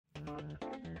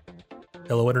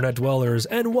Hello, Internet dwellers,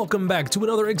 and welcome back to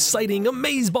another exciting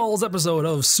Amazeballs episode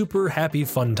of Super Happy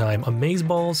Fun Time.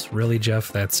 Amazeballs? Really,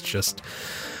 Jeff? That's just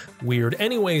weird.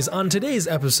 Anyways, on today's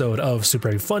episode of Super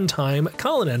Happy Fun Time,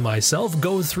 Colin and myself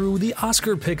go through the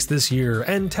Oscar picks this year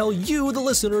and tell you, the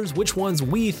listeners, which ones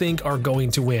we think are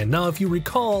going to win. Now, if you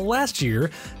recall, last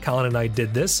year, Colin and I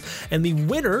did this, and the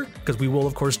winner, because we will,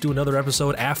 of course, do another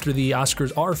episode after the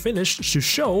Oscars are finished to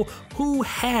show who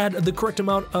had the correct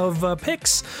amount of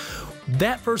picks,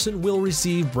 that person will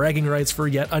receive bragging rights for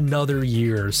yet another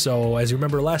year. So, as you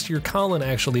remember, last year, Colin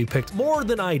actually picked more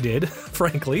than I did,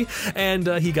 frankly, and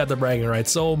he got the bragging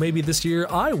rights. So maybe this year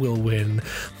I will win.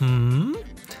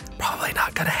 Probably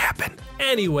not gonna happen.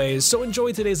 Anyways, so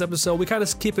enjoy today's episode. We kind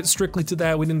of keep it strictly to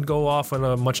that. We didn't go off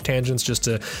on much tangents, just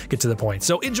to get to the point.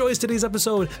 So enjoy today's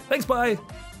episode. Thanks, bye.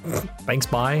 Thanks,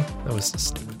 bye. That was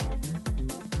stupid.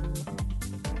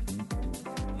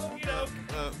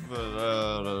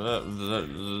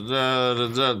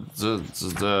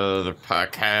 The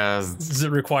podcast. Is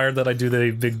it required that I do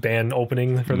the big band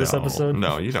opening for this episode?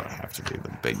 No, you don't have to do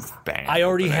the big band. I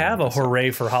already have a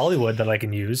hooray for Hollywood that I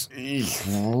can use.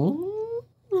 Ooh,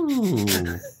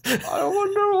 I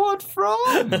wonder what from.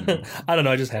 I don't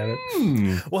know, I just have it.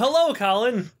 Well, hello,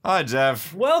 Colin. Hi,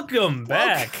 Jeff. Welcome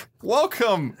back.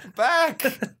 Welcome back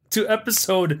to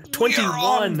episode 21. We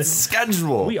are on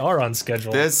schedule. We are on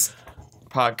schedule. This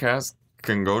podcast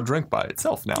can go drink by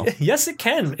itself now. Yes, it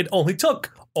can. It only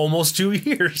took almost 2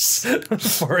 years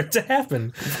for it to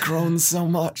happen. We've grown so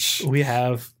much. We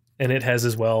have, and it has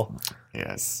as well.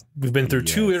 Yes. We've been through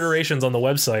 2 iterations on the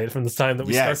website from the time that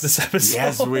we start this episode.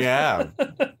 Yes, we have.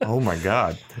 Oh my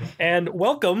God. And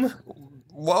welcome.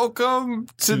 Welcome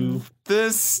to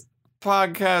this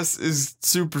podcast is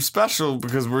super special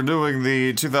because we're doing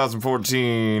the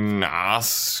 2014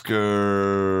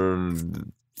 Oscar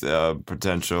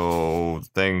potential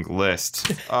thing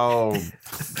list. Oh,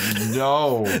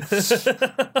 no.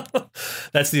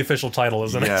 That's the official title,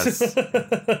 isn't it? Yes.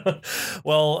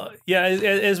 Well, yeah,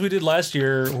 as we did last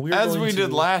year.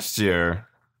 Did last year,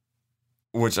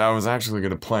 which I was actually going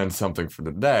to plan something for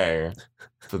today,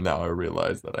 but now I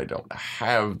realize that I don't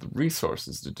have the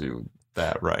resources to do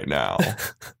that right now.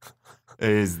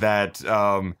 Is that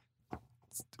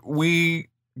we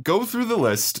go through the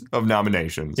list of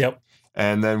nominations. Yep.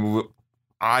 And then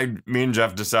me and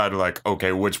Jeff decided, like,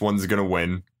 okay, which one's going to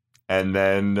win? And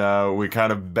then we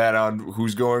kind of bet on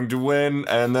who's going to win.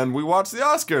 And then we watch the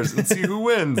Oscars and see who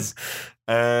wins.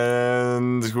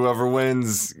 And whoever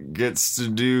wins gets to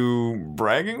do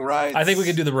bragging rights. I think we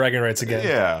can do the bragging rights again.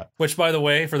 Yeah. Which, by the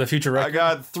way, for the future record, I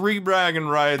got 3 bragging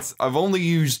rights. I've only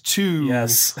used 2.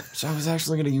 Yes. So I was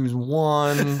actually going to use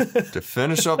 1 to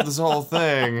finish up this whole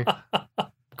thing.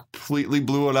 Completely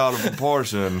blew it out of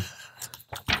proportion.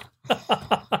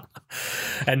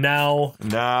 And now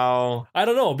I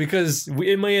don't know, because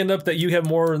it may end up that you have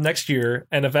more next year,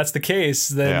 and if that's the case,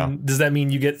 then does that mean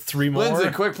you get 3 more? Lindsay,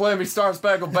 quick play me Star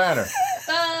Spangled Banner.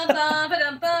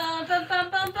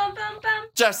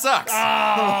 Jeff sucks.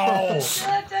 Oh! That's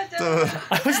not the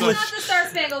Star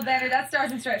Spangled Banner. That's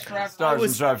Stars and Stripes Forever.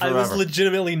 I was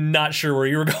legitimately not sure where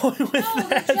you were going with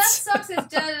that. No, Jeff sucks is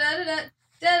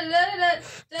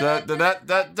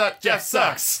Jeff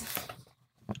sucks.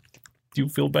 Do you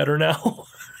feel better now?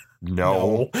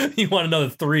 No. You want another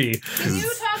 3. Can you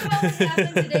talk about what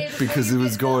happened today? Because it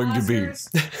was going to be.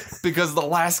 Because the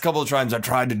last couple of times I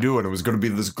tried to do it, it was going to be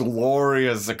this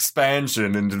glorious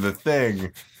expansion into the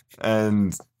thing.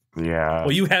 And, yeah.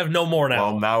 Well, you have no more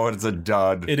now. Well, now it's a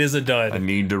dud. It is a dud. I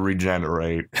need to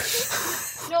regenerate.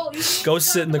 No, you go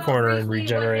sit in the corner and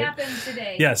regenerate. What happened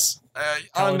today? Yes.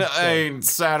 On a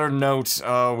sadder note,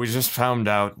 we just found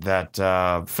out that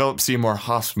Philip Seymour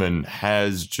Hoffman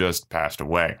has just passed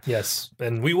away. Yes,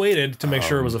 and we waited to make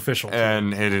sure it was official.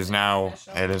 And it has now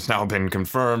been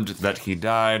confirmed that he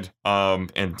died.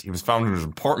 And he was found in his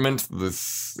apartment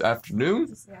this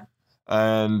afternoon. Yeah.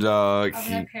 And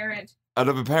Of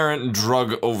an apparent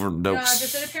drug overdose.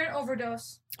 just an apparent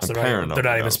overdose. So they're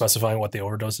not even specifying what the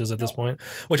overdose is at this point,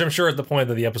 which I'm sure at the point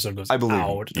that the episode goes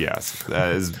out. Yes.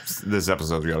 As this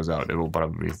episode goes out, it'll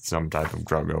probably be some type of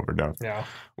drug overdose. Yeah.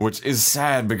 Which is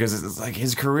sad because it's like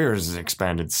his career has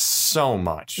expanded so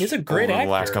much. He's a great actor.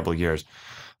 The last couple of years.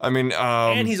 I mean,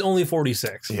 and he's only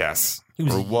 46. Yes.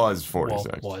 Was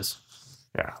 46. Well, was.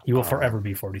 Yeah. He will forever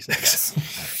be 46. Yes.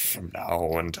 From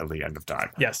now until the end of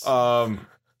time. Yes.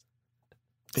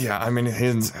 Yeah, I mean,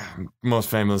 his most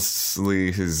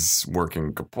famously his work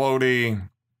in Capote. He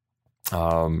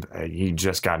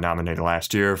just got nominated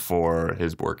last year for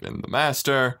his work in The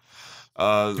Master.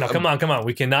 Now, come on.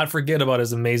 We cannot forget about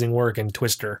his amazing work in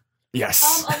Twister.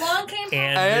 Yes. Along Came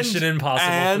and Mission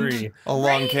Impossible 3.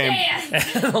 Along came...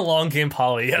 Dance. And along came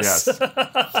Polly, yes.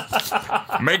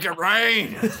 Make it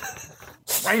rain!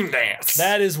 Rain dance!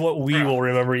 That is what we will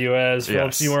remember you as, Philip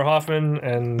Yes. Seymour Hoffman,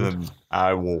 and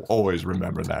I will always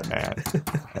remember that man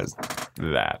as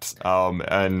that.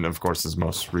 And of course, his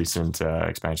most recent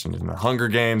expansion in the Hunger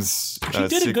Games. he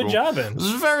did a good job in. This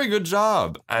is a very good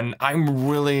job, and I'm a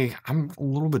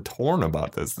little bit torn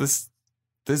about this.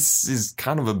 This is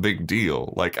kind of a big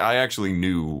deal. Like, I actually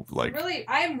knew, like,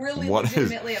 I am really what is-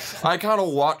 legitimately upset. I kind of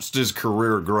watched his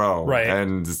career grow, Right.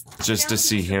 And just to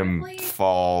see him Ripley?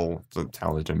 fall, the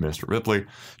talented Mr. Ripley,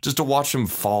 just to watch him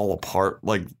fall apart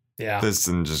like Yeah. this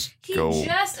and just He go.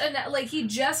 he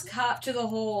just copped to the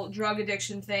whole drug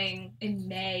addiction thing in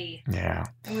May, Yeah.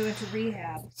 and we went to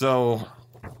rehab. So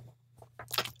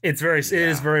It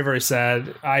is very, very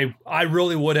sad. I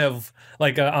really would have,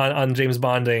 like, on James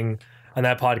Bonding, on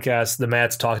that podcast, the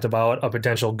Mats talked about a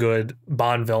potential good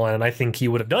Bond villain, and I think he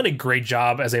would have done a great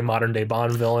job as a modern day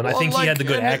Bond villain. I think he had the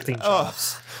good acting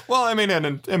chops. Well, I mean,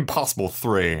 in Impossible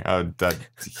 3, that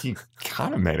he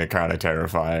kind of made it kind of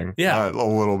terrifying. Yeah. A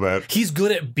little bit. He's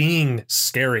good at being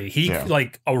scary.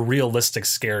 Like a realistic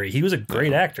scary. He was a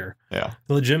great actor. Yeah.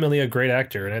 Legitimately a great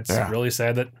actor, and it's really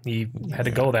sad that he had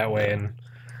to go that way. And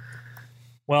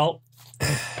well,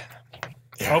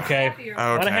 okay.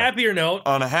 On a happier note,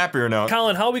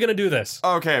 Colin, how are we going to do this?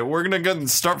 Okay, we're going to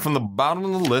start from the bottom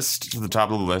of the list to the top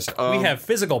of the list. We have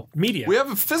physical media. We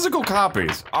have physical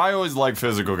copies. I always like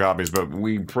physical copies, but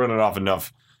we printed off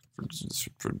enough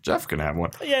for Jeff can have one.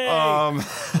 Yay!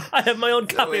 I have my own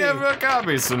copy. We have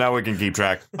copies, so now we can keep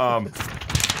track.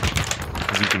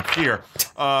 As you can hear.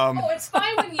 It's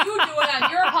fine when you do it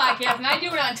on your podcast, and I do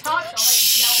it on Talk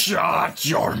Show. Shut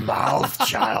your mouth,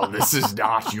 child. This is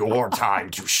not your time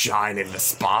to shine in the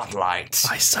spotlight.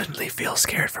 I suddenly feel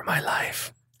scared for my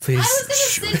life. I Please.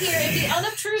 was going to sit here and be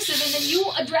unobtrusive, and then you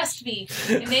addressed me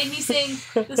and made me sing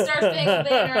the Star Spangled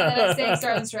Banner, and then I sang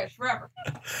Stars and Stripes Forever.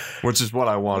 Which is what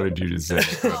I wanted you to say.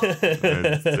 It's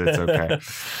okay.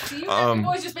 So you have your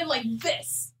voice just been like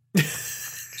this.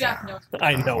 Jeff knows.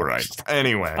 I know. All right.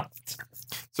 Anyway.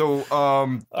 So,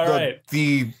 All right.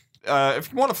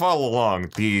 If you want to follow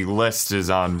along, the list is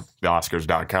on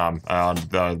theoscars.com on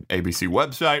the ABC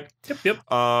website. Yep.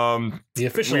 The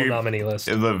official nominee list.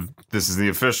 This is the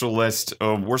official list.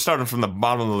 We're starting from the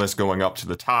bottom of the list going up to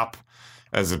the top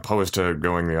as opposed to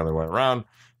going the other way around.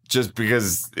 Just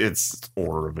because it's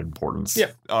order of importance.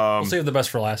 Yeah. We'll save the best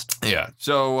for last. Yeah.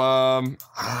 So,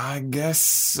 I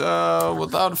guess,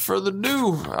 without further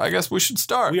ado, I guess we should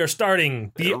start. We are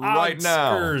starting the Right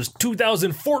now. Oscars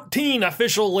 2014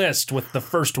 official list with the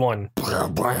first one. It's the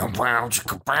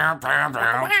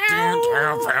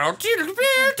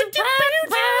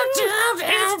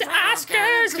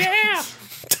Oscars, yeah!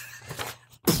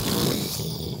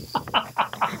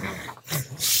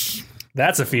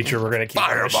 That's a feature we're going to keep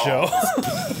on the show.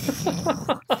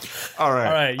 All right.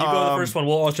 All right, you go to the first one.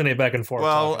 We'll alternate back and forth.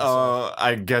 Well,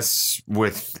 I guess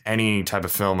with any type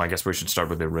of film, I guess we should start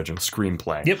with the original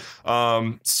screenplay. Yep.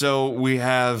 So we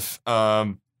have,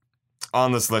 on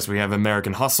this list, we have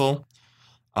American Hustle,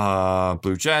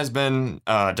 Blue Jasmine,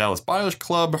 Dallas Buyers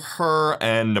Club, Her,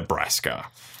 and Nebraska.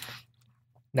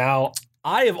 Now,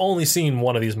 I have only seen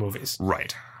one of these movies.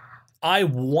 Right. I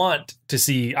want to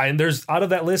see, and there's out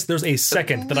of that list, there's a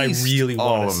second that I really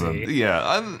want to see.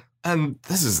 Yeah, and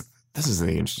this is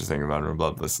the interesting thing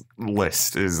about this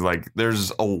list is like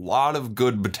there's a lot of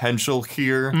good potential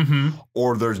here,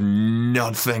 or there's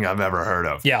nothing I've ever heard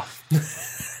of. Yeah,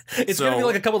 it's gonna be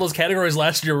like a couple of those categories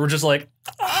last year. Where we're just like,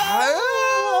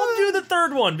 I'll do the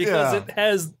third one because it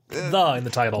has "the" in the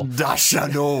title.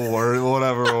 Dashano or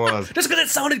whatever it was. Just because it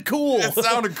sounded cool. It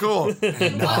sounded cool.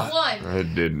 What one?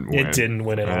 It didn't win. It didn't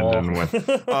win at all. It didn't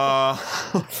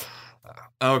win.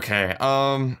 Okay.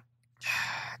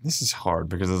 This is hard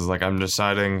because it's like I'm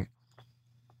deciding.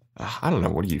 I don't know.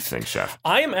 What do you think, Chef?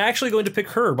 I am actually going to pick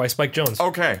Her by Spike Jonze.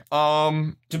 Okay.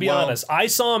 To be honest, I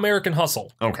saw American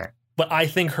Hustle. Okay. But I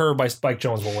think Her by Spike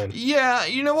Jonze will win. Yeah,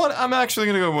 you know what? I'm actually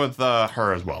going to go with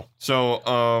Her as well. So,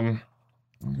 I'm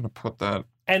going to put that.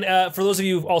 And for those of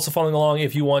you also following along,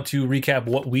 if you want to recap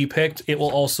what we picked, it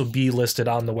will also be listed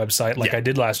on the website like I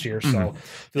did last year. So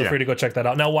feel free to go check that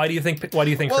out. Now, why do you think Her?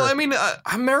 Well, I mean,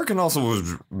 American also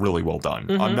was really well done.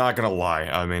 I'm not going to lie.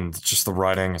 I mean, just the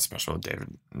writing, especially with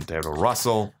David O.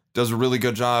 Russell, does a really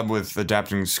good job with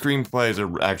adapting screenplays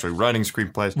or actually writing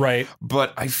screenplays. Right.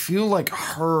 But I feel like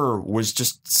Her was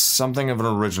just something of an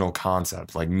original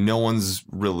concept. Like, no one's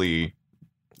really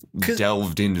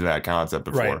delved into that concept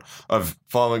before of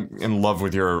falling in love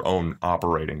with your own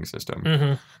operating system.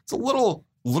 It's a little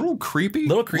little creepy,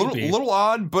 little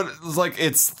odd, but it's like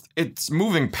it's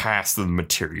moving past the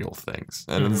material things,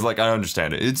 and it's like I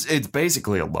understand it. It's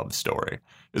basically a love story,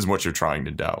 is what you're trying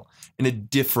to do in a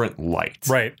different light,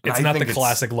 Right? It's not the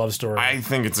classic love story. I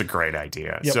think it's a great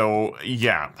idea. Yep. So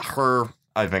yeah,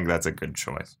 I think that's a good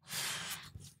choice.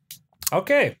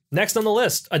 Okay, next on the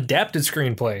list, adapted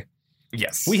screenplay.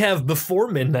 Yes, We have Before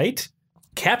Midnight,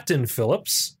 Captain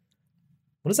Phillips.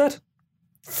 What is that?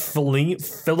 We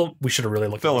should have really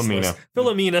looked at this list.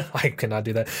 Philomena. I cannot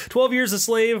do that. 12 Years a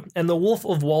Slave and The Wolf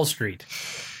of Wall Street.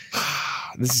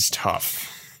 This is tough.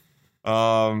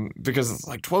 Because it's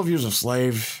like 12 Years a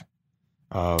Slave.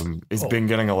 It's been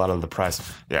getting a lot of the press.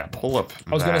 Yeah, pull up.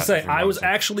 I was going to say, I was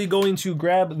actually going to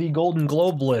grab the Golden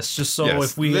Globe list just so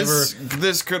if we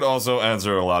This could also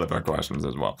answer a lot of our questions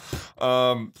as well.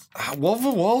 Wolf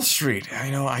of Wall Street.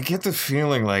 I get the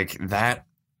feeling like that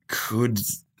could,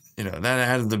 that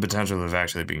has the potential of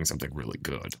actually being something really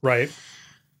good. Right.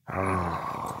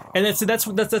 Oh. And that's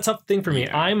the tough thing for me.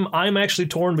 Yeah. I'm actually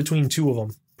torn between two of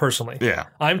them, personally. Yeah.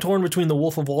 I'm torn between The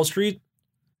Wolf of Wall Street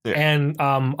and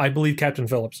I believe Captain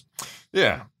Phillips.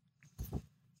 Yeah.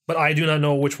 But I do not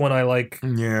know which one I like.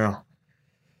 Yeah.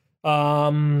 I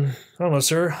don't know,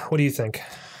 sir. What do you think?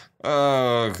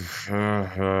 Yes.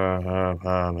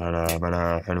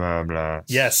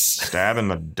 Stab in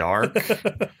the Dark.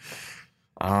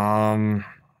 Yeah,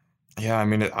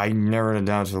 I narrowed it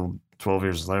down to 12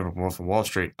 Years a Slave and Wolf of Wall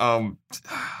Street. I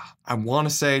want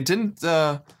to say,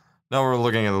 now we're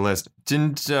looking at the list,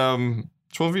 didn't 12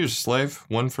 Years a Slave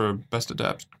won for Best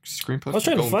Adapted Screenplay? I was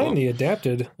trying to find the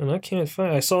adapted, and I can't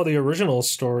find. I saw the original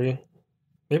story.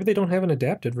 Maybe they don't have an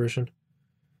adapted version.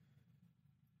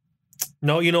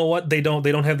 No, you know what? They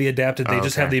don't have the adapted. They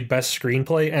just have the Best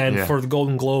Screenplay, and for the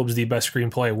Golden Globes, the Best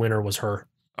Screenplay winner was her.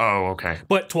 Oh, okay.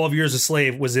 But 12 Years a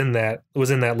Slave was in that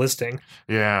listing.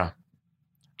 Yeah.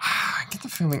 I get the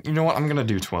feeling, you know what? I'm going to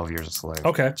do 12 Years a Slave.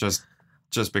 Okay. Just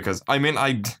because,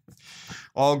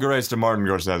 all grace to Martin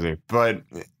Scorsese, but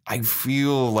I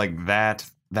feel like that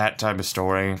type of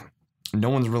story, no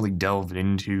one's really delved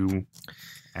into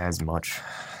as much.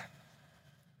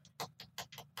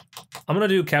 I'm going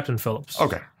to do Captain Phillips.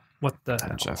 Okay. What the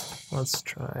hell? Jeff. Let's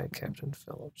try Captain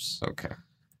Phillips. Okay.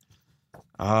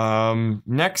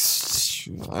 Next,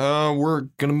 we're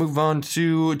going to move on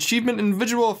to Achievement in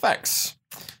Visual Effects.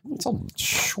 It's a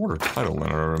shorter title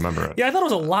than I remember it. Yeah, I thought it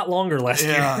was a lot longer last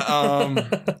year.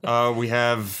 We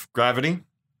have Gravity,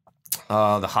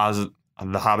 The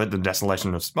Hobbit, The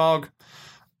Desolation of Smaug,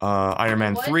 Iron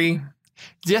Man 3,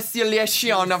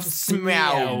 Desolation of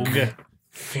Smaug.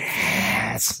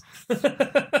 Yes.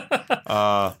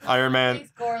 Iron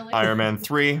Man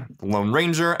 3, The Lone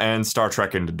Ranger, and Star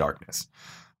Trek Into Darkness.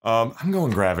 I'm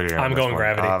going Gravity. I'm going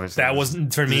Gravity. Obviously. That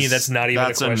wasn't for me. That's not even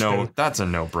a question. That's a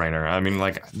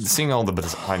no-brainer. Seeing all the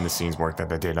behind-the-scenes work that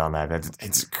they did on that,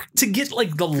 it's to get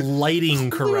the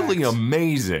lighting correct. Really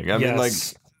amazing. I mean,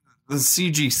 yes. The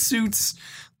CG suits,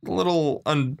 a little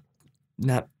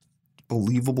not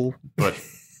believable, but.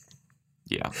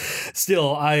 Yeah.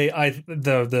 Still, feels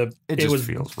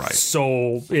right.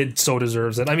 It so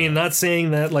deserves it. Not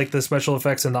saying that the special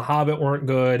effects in The Hobbit weren't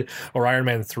good or Iron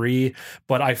Man 3,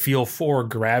 but I feel for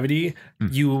Gravity,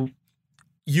 you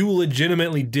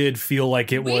legitimately did feel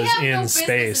like it was in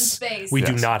space. We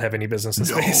do not have any business in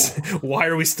space. Why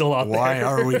are we still out there? Why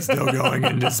are we still going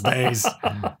into space?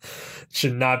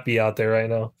 Should not be out there right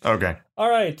now. Okay. All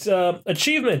right.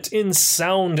 Achievement in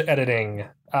sound editing.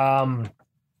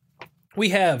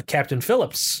 We have Captain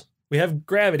Phillips. We have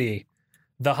Gravity.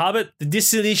 The Hobbit. The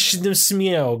Desolation of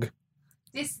Smaug.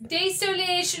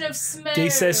 Desolation of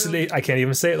Smaug. I can't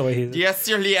even say it the way he.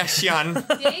 Desolation.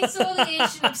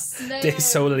 Desolation of Smaug.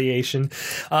 Desolation.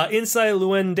 Inside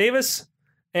Llewyn Davis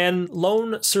and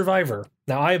Lone Survivor.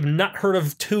 Now, I have not heard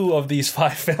of 2 of these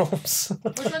 5 films.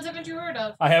 Which ones haven't you heard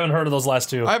of? I haven't heard of those last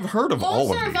 2. I've heard of all of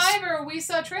these. Lone Survivor, we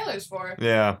saw trailers for.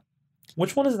 Yeah.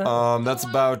 Which one is that? That's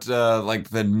about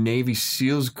the Navy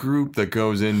SEALs group that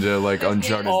goes into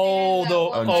Uncharted.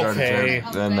 Okay.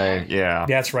 Then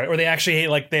That's right. Or they actually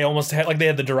they almost had they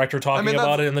had the director talking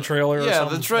about it in the trailer. Or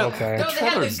something? The trailer. Okay. No, they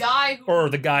had the guy. Or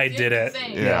the guy did it.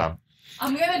 Yeah.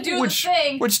 I'm gonna do the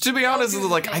thing. Which, to be honest,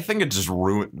 is I think it just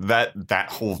ruined that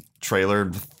whole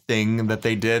trailer thing that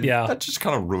they did. Yeah. That just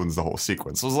kind of ruins the whole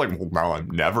sequence. So it's well, now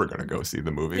I'm never gonna go see the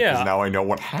movie because now I know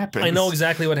what happens. I know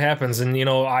exactly what happens, and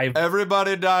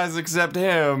everybody dies except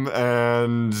him,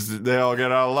 and they all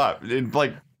get out alive.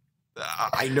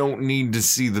 I don't need to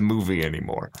see the movie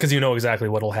anymore. Because you know exactly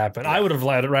what'll happen. I would have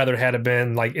rather had it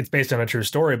been like it's based on a true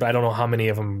story, but I don't know how many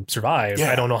of them survive.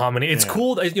 Yeah. I don't know how many. It's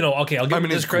cool. Okay, I'll give them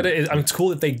this credit. Cool. It's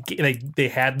cool that they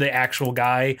had the actual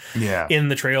guy in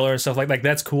the trailer and stuff like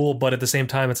that's cool. But at the same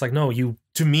time, it's like, no, you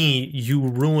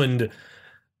ruined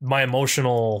my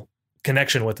emotional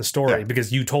connection with the story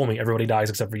because you told me everybody dies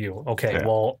except for you. Okay,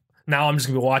 well, now I'm just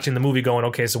going to be watching the movie going,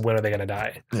 okay, so when are they going to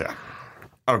die? Yeah.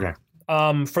 Okay.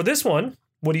 For this one,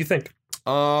 what do you think?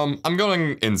 I'm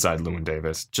going Inside Llewyn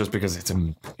Davis just because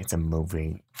it's a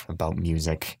movie about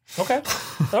music. Okay.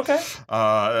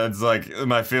 It's like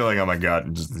my feeling on my gut.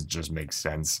 It just makes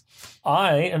sense.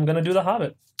 I am going to do The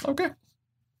Hobbit. Okay.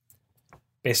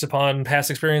 Based upon past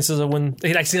experiences of when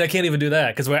I can't even do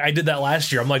that because I did that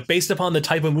last year. I'm like, based upon the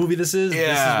type of movie this is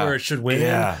where it should win.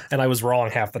 Yeah. And I was wrong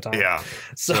half the time. Yeah.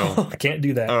 So I can't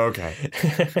do that. Okay.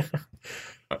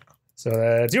 So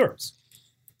that's yours.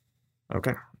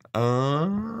 Okay.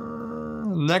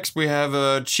 Next we have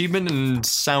achievement in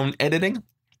sound editing.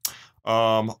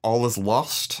 All is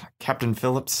Lost, Captain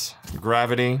Phillips,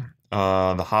 Gravity,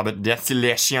 The Hobbit,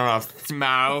 Desolation of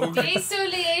Smaug,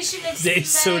 Desolation.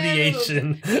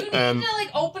 You need to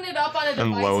like open it up on a device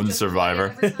and Lone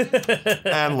Survivor,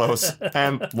 and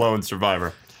Lone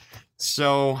Survivor.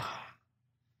 So,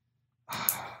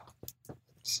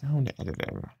 sound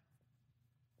editing.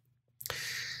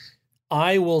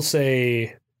 I will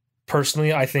say,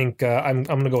 personally, I think I'm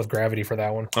going to go with Gravity for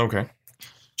that one. Okay.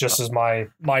 Just as my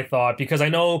thought, because I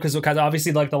know, because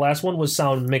obviously like the last one was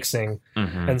sound mixing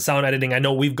and sound editing. I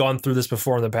know we've gone through this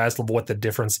before in the past of what the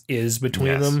difference is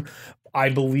between them. I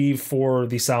believe for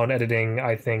the sound editing,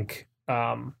 I think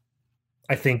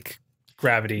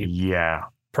Gravity. Yeah.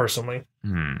 Personally.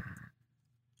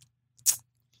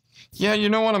 Yeah, you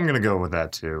know what? I'm going to go with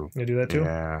that too. You do that too?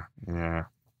 Yeah.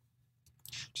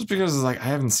 Just because it's like I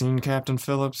haven't seen Captain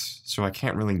Phillips, so I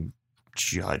can't really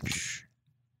judge.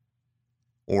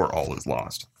 Or All is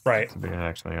Lost. Right. To be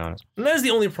actually honest. And that is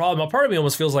the only problem. A part of me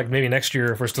almost feels like maybe next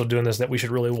year, if we're still doing this, that we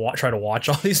should really try to watch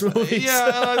all these movies.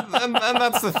 Yeah, and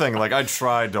that's the thing. Like, I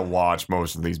tried to watch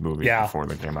most of these movies before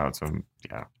they came out, so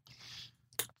yeah.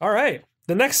 All right.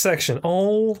 The next section.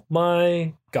 Oh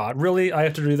my God. Really? I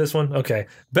have to do this one? Okay.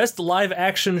 Best live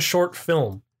action short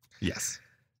film. Yes.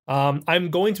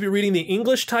 I'm going to be reading the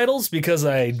English titles because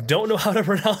I don't know how to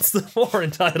pronounce the foreign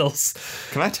titles.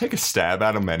 Can I take a stab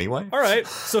at them anyway? All right.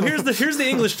 So here's the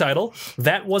English title.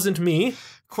 That Wasn't Me.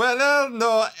 Quello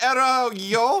no era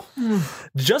yo.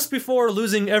 Just Before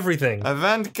Losing Everything.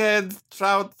 Avantcade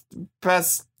trout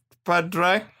pes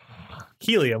padre.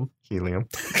 Helium. Helium.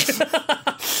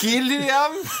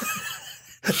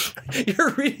 You're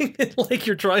reading it like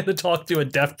you're trying to talk to a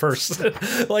deaf person.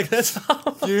 Like that's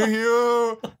how. Do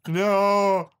you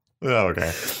know?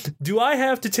 Okay. Do I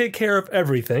have to take care of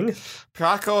everything?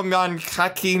 Praco man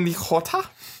kaki nichota?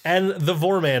 And the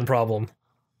Vorman problem.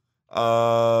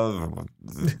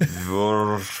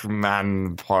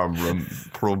 Man problem.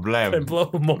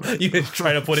 You can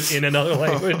try to put it in another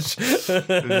language.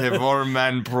 The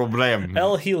Vorman problem.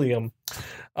 El Helium.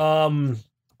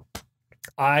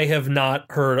 I have not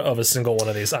heard of a single one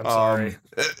of these. I'm sorry.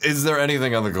 Is there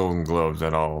anything on the Golden Globes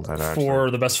at all that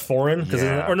for the best foreign?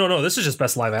 Yeah. Or no, this is just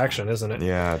best live action, isn't it?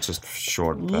 Yeah, it's just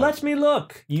short. Let me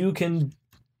look. You can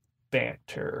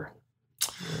banter.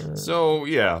 So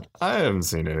yeah, I haven't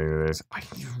seen any of this. I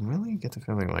really get the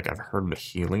feeling like I've heard of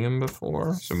Helium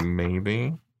before, so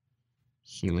maybe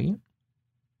Helium.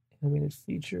 Animated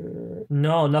feature.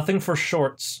 No, nothing for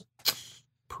shorts.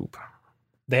 Poop.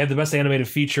 They have the best animated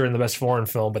feature and the best foreign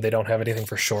film, but they don't have anything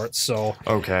for shorts. So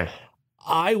okay,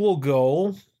 I will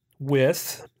go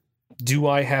with Do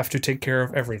I Have to Take Care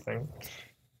of Everything?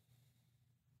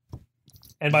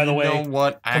 And by the way, you know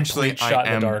what? Actually, shot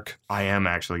in the dark. I am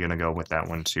actually going to go with that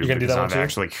one too. You're going to do that one too? I've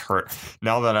actually heard.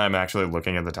 Now that I'm actually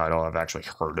looking at the title, I've actually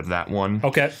heard of that one.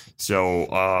 Okay. So,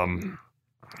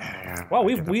 wow,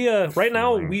 we right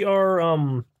now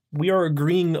we are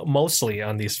agreeing mostly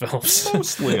on these films.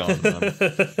 Mostly on them.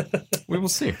 We will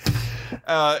see.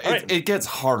 It gets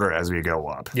harder as we go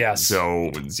up. Yes.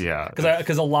 So, yeah.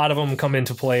 Because a lot of them come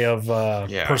into play of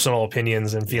personal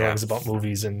opinions and feelings about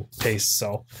movies and tastes.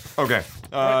 So. Okay.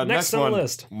 Next on the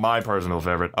list. My personal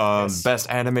favorite. Best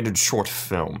animated short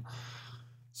film.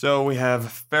 So we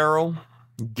have Feral,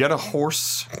 Get a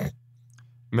Horse,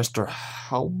 Mr.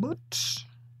 Hoblot.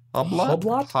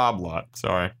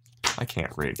 Sorry. I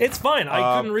can't read. It's fine.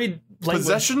 I couldn't read language.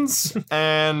 Possessions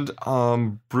and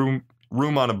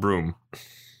Room on a Broom.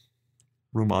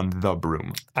 Room on the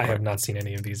Broom. I have not seen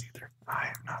any of these either. I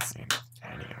have not seen it.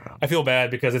 I feel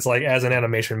bad because it's like, as an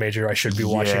animation major, I should be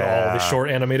watching all the short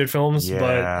animated films,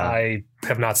 but I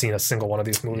have not seen a single one of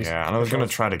these movies. Yeah, and I was going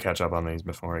to try to catch up on these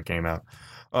before it came out.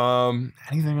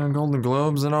 Anything on Golden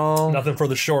Globes and all? Nothing for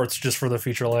the shorts, just for the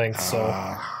feature length, so...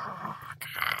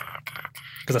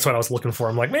 Because that's what I was looking for.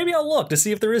 I'm like, maybe I'll look to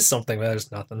see if there is something, but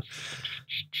there's nothing.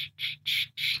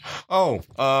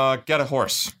 Get a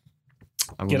Horse.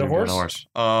 Get a Horse?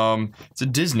 It's a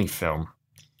Disney film.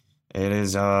 It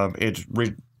is,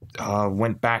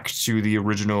 went back to the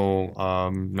original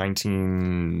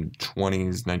 1920s,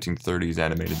 1930s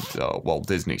animated Walt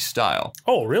Disney style.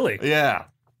 Oh, really? Yeah.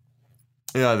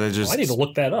 Yeah, they just... I need to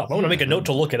look that up. I'm going to make a note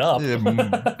to look it up.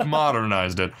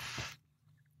 Modernized it.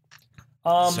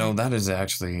 So that is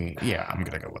actually... Yeah, I'm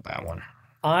going to go with that one.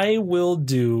 I will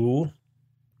do...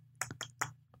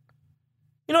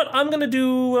 You know what? I'm going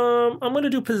to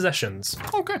do Possessions.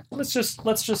 Okay. Let's just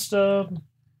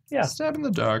yeah. Stab in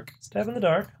the dark. Stab in the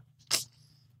dark.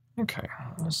 Okay.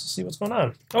 Let's see what's going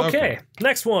on. Okay.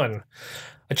 Next one.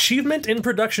 Achievement in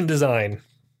Production Design.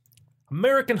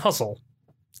 American Hustle.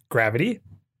 Gravity.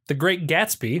 The Great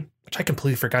Gatsby, which I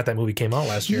completely forgot that movie came out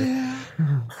last year. Yeah.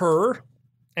 Her.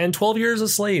 And 12 Years a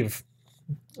Slave.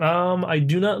 I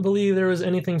do not believe there was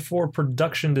anything for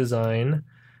production design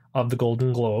of the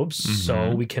Golden Globes,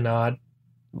 so we cannot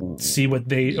see what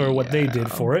they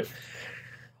did for it.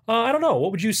 I don't know.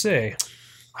 What would you say?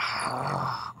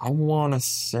 I want to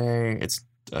say it's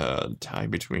a tie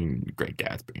between Great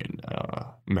Gatsby and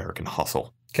American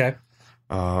Hustle. Okay.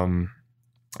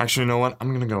 Actually, you know what?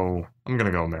 I'm gonna go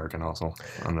American Hustle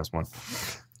on this one.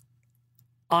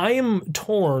 I am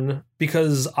torn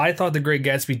because I thought The Great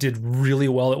Gatsby did really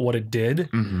well at what it did.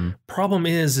 Problem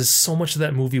is so much of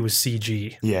that movie was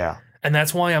CG. Yeah. And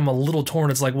that's why I'm a little torn.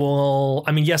 It's like, well,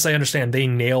 I mean, yes, I understand they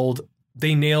nailed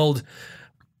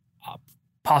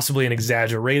possibly an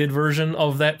exaggerated version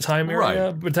of that time frame.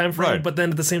 Right. But then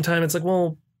at the same time, it's like,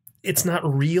 well, it's not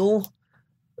real.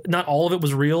 Not all of it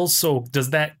was real, so does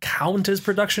that count as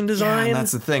production design? Yeah,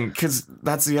 that's the thing, because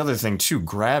that's the other thing, too.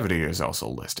 Gravity is also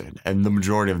listed, and the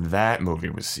majority of that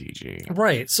movie was CG.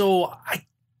 Right, so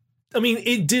I mean,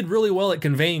 it did really well at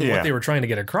conveying what they were trying to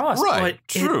get across. Right, but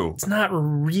true. It's not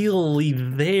really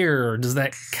there. Does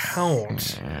that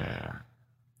count? Yeah.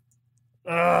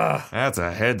 That's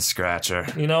a head scratcher.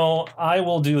 You know, I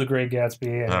will do The Great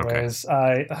Gatsby anyways.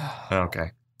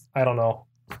 Okay. I don't know.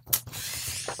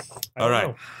 All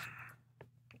right.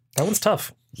 That one's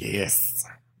tough. Yes.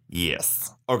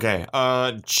 Okay.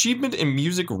 Achievement in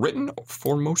music written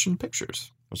for motion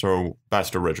pictures. So,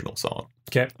 best original song.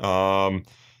 Okay.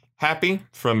 Happy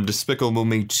from Despicable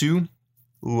Me 2.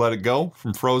 Let It Go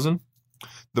from Frozen.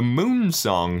 The Moon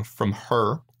Song from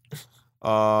Her.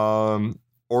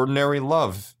 Ordinary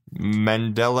Love.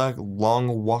 Mandela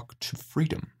Long Walk to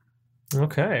Freedom.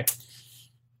 Okay.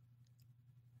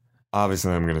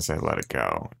 Obviously, I'm going to say Let It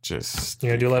Go. You're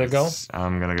going to do Let It Go?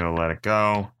 I'm going to go Let It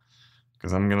Go.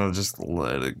 Because I'm going to just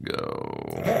let it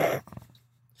go.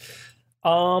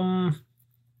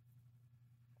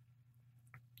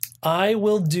 I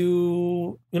will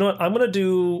do... You know what? I'm going to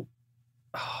do...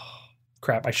 Oh,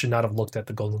 crap, I should not have looked at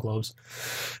the Golden Globes.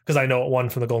 Because I know it won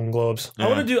from the Golden Globes. Yeah.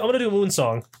 I'm going to do Moon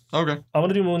Song. Okay. I'm going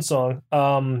to do Moon Song.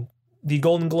 The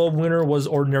Golden Globe winner was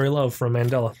Ordinary Love from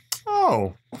Mandela.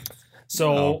 Oh.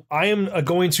 So I am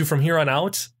going to, from here on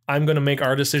out, I'm going to make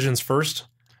our decisions first,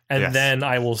 and then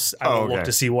I will look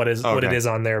to see what it is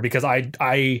on there, because a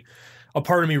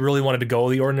part of me really wanted to go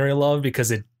The Ordinary Love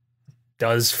because it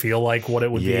does feel like what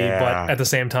it would be, but at the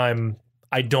same time,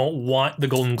 I don't want the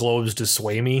Golden Globes to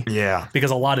sway me. Yeah,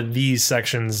 because a lot of these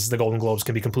sections, the Golden Globes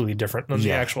can be completely different than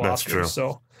the actual Oscars. True.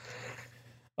 So.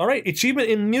 All right, achievement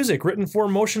in music written for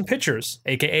motion pictures,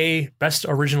 a.k.a. Best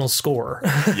Original Score.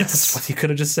 Yes. That's what you could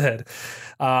have just said,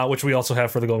 which we also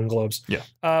have for the Golden Globes. Yeah.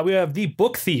 We have The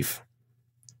Book Thief.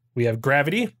 We have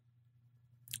Gravity.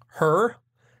 Her.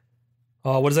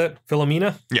 What is that?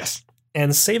 Philomena? Yes.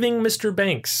 And Saving Mr.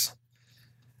 Banks.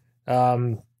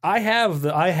 I have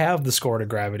the score to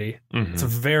Gravity. Mm-hmm. It's a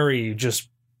very just...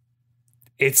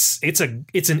 It's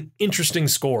an interesting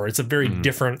score. It's a very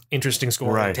different, interesting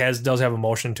score. Right. It does have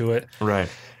emotion to it. Right.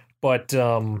 But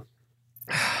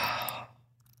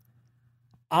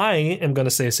I am going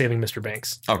to say Saving Mr.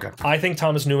 Banks. Okay. I think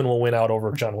Thomas Newman will win out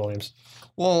over John Williams.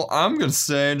 Well, I'm going to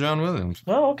say John Williams.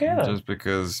 Oh, okay. Just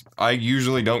because I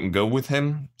usually don't go with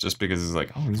him, just because it's like,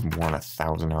 oh, he's won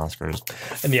 1,000 Oscars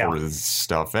for his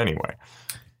stuff anyway.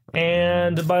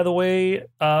 And by the way,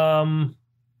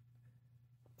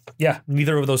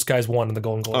 neither of those guys won in the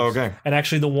Golden Globes. Oh, okay. And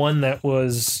actually the one that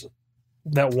was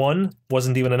that won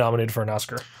wasn't even nominated for an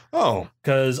Oscar. Oh.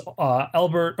 Because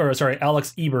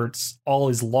Alex Ebert's All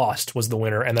Is Lost was the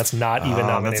winner, and that's not even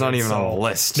nominated. That's not even on the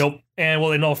list. Nope. And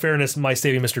well, in all fairness, My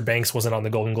Saving Mr. Banks wasn't on the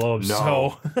Golden Globes. No.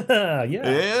 So,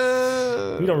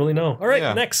 yeah. We don't really know. All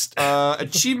right, next.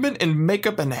 Achievement in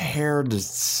makeup and hair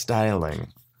styling.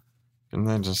 Can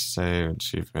I just say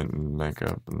achievement in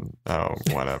makeup and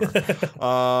whatever. We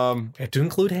have to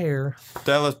include hair.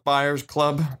 Dallas Buyers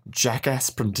Club, Jackass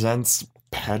Presents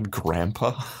Bad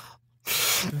Grandpa.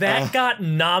 That got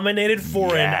nominated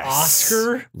for an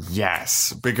Oscar?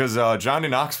 Yes, because Johnny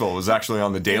Knoxville was actually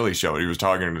on The Daily Show. He was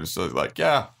talking to us like,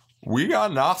 yeah, we got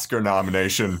an Oscar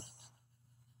nomination.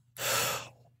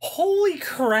 Holy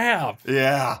crap.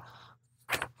 Yeah.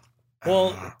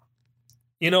 Well,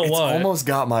 you know it's what? Almost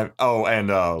got my... Oh, and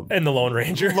The Lone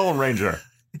Ranger. Lone Ranger.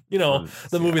 You know,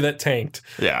 the movie that tanked.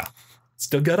 Yeah.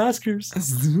 Still got Oscars.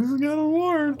 Still got an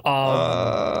award.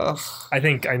 I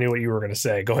think I knew what you were going to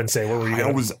say. Go ahead and say, what were you going to say?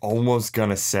 I was almost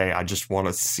going to say, I just want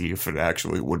to see if it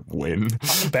actually would win.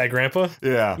 Bad Grandpa?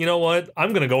 Yeah. You know what?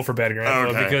 I'm going to go for Bad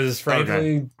Grandpa because,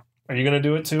 frankly, are you going to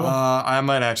do it too? I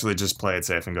might actually just play it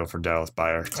safe and go for Dallas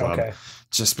Buyers Club. Okay.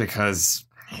 Just because,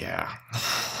 yeah.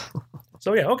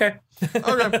 So, yeah, okay.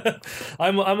 Okay.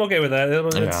 I'm okay with that.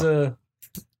 It's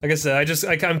like I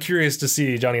said, I'm curious to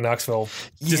see Johnny Knoxville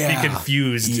just be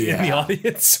confused in the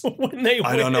audience when they win.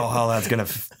 I don't know how that's gonna.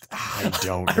 I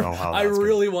don't know how. I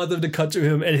really want them to cut to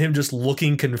him and him just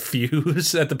looking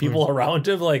confused at the people around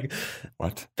him, like,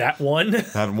 what? That won?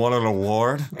 That won an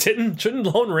award? Shouldn't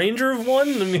Lone Ranger have won?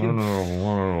 I mean,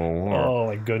 won an award. Oh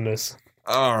my goodness!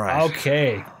 All right.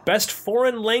 Okay, best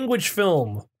foreign language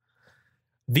film.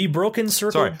 The Broken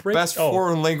Circle. Best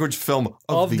foreign language film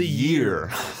of the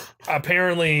year.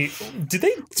 Apparently, did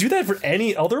they do that for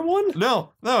any other one?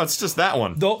 No, it's just that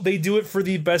one. Though they do it for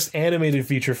the best animated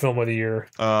feature film of the year.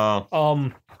 Why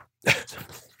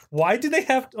did they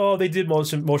have? Oh, they did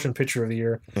motion picture of the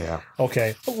year. Yeah.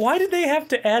 Okay. Why did they have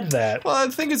to add that? Well, I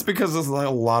think it's because there's like a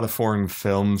lot of foreign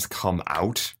films come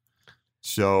out,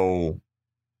 so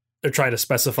they're trying to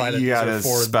specify that. You gotta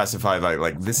specify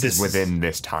like this is within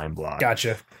this time block.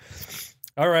 Gotcha.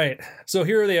 All right. So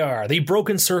here they are: The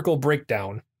Broken Circle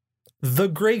Breakdown, The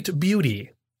Great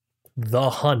Beauty, The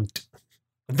Hunt,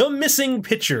 The Missing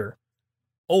Picture,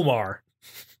 Omar.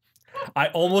 I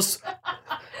almost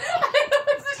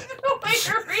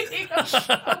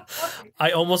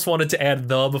wanted to add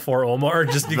the before Omar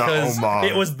just because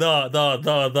it was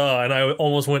the, and I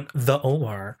almost went the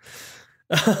Omar.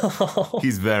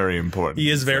 He's very important.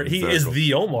 He is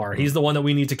the Omar. He's the one that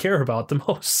we need to care about the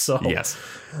most. So yes.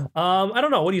 I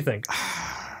don't know. What do you think?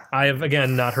 I have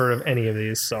again not heard of any of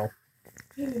these. So,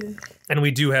 and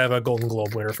we do have a Golden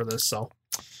Globe winner for this. So,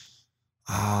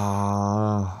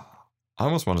 I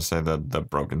almost want to say the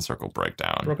Broken Circle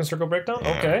Breakdown. Broken Circle Breakdown.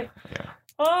 Yeah. Okay. Yeah.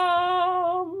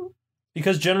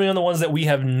 Because generally on the ones that we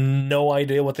have no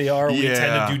idea what they are, we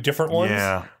tend to do different ones.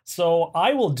 Yeah. So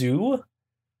I will do.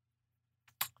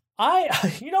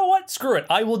 You know what? Screw it.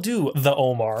 I will do the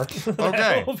Omar.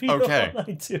 Okay. Okay.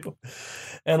 I do.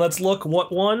 And let's look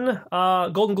what won.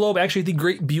 Golden Globe, actually the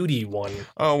Great Beauty won.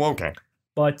 Oh, okay.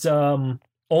 But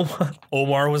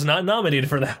Omar was not nominated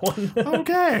for that one.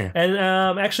 Okay.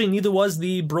 And actually neither was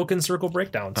the Broken Circle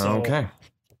Breakdown. So okay.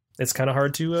 It's kind of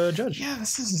hard to judge. Yeah,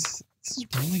 this is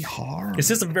really hard. It's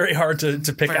just very hard to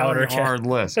pick out. Very hard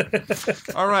list.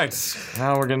 All right,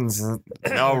 now we're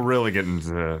really getting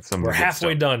to some. We're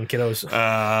halfway done, kiddos.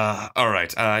 All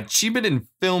right, achievement in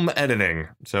film editing.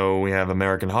 So we have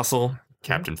American Hustle,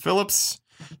 Captain Phillips,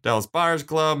 Dallas Buyers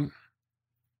Club,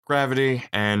 Gravity,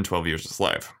 and 12 Years a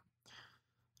Slave.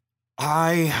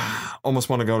 I almost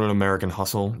want to go to American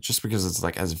Hustle just because it's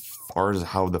like as far as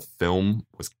how the film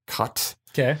was cut.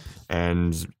 Okay.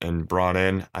 And brought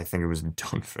in, I think it was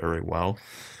done very well.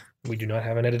 We do not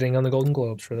have an editing on the Golden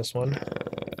Globes for this one. Yeah,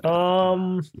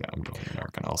 I'm going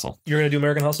American Hustle. You're going to do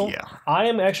American Hustle? Yeah. I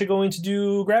am actually going to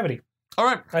do Gravity. All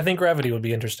right. I think Gravity would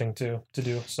be interesting to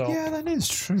do. So yeah, that is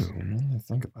true. Now I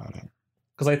think about it.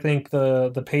 Because I think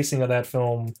the pacing of that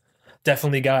film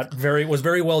definitely was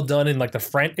very well done in like the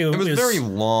front. It was very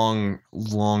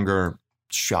longer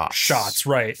shots. Shots,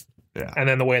 right. Yeah. And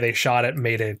then the way they shot it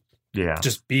made it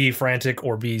just be frantic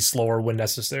or be slower when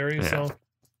necessary. Yeah. So,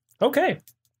 okay.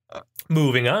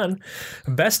 Moving on.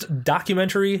 Best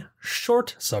documentary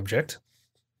short subject.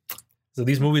 So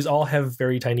these movies all have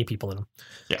very tiny people in them.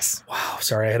 Yes. Wow.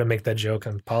 Sorry, I had to make that joke. I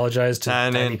apologize to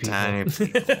tiny people.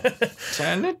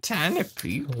 Tiny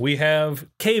people. We have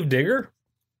Cave Digger,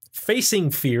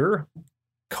 Facing Fear,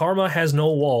 Karma Has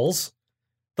No Walls,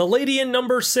 The Lady in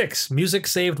Number 6, Music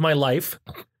Saved My Life,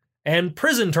 And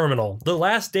Prison Terminal, The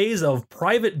Last Days of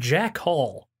Private Jack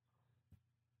Hall.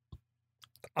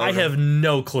 I Okay. have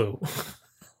no clue.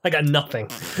 I got nothing.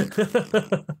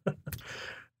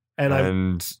 and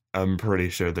I'm pretty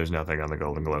sure there's nothing on the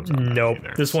Golden Globes on that nope,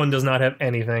 either. this one does not have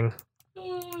anything.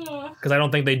 Because I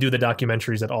don't think they do the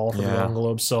documentaries at all for the Golden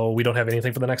Globes, so we don't have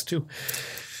anything for the next two.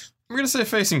 I'm going to say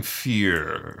Facing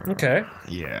Fear. Okay.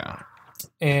 Yeah.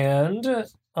 And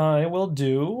I will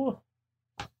do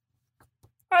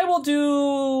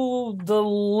The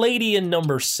Lady in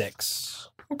Number 6.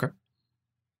 Okay.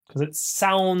 Because it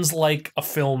sounds like a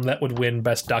film that would win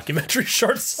Best Documentary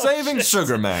Short Saving Subject.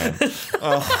 Sugar Man.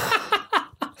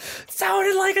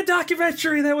 Sounded like a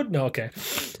documentary that would... No, okay.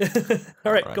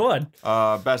 All right, go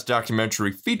on. Best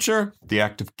Documentary Feature, The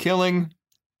Act of Killing,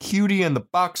 Cutie and the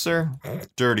Boxer,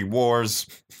 Dirty Wars,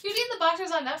 Cutie and the Boxer's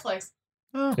on Netflix.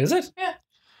 Is it? Yeah.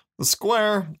 The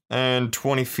Square, and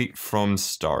 20 Feet from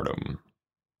Stardom.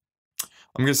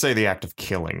 I'm going to say The Act of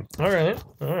Killing. All right.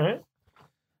 Because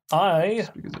I've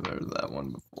heard that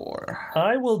one before.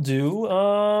 I will do...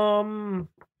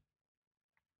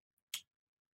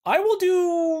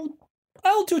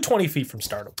 I'll do 20 Feet from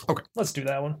Stardom. Okay. Let's do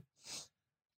that one.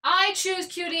 I choose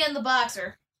Cutie and the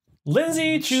Boxer.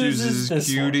 Lindsay chooses this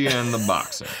Cutie one. and the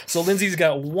Boxer. So Lindsay's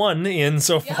got one in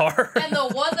so Yep. far. And the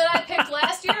one that I picked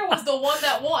last year was the one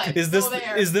that won. Is this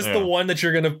Yeah. the one that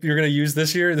you're gonna use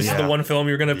this year? This is the Yeah. one film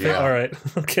you're gonna pick. Yeah. All right.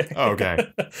 Okay. Okay.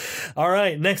 All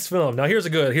right. Next film. Now here's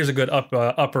a good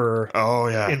upper Oh,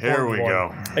 yeah. Here important we one.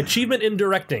 go. Achievement in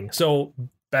directing. So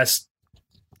best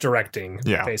directing,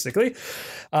 Yeah. basically.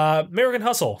 American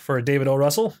Hustle for David O.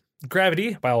 Russell.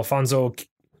 Gravity by Alfonso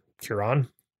Cuarón.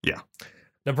 Yeah.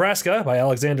 Nebraska by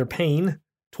Alexander Payne.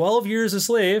 12 Years a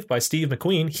Slave by Steve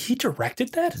McQueen. He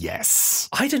directed that? Yes.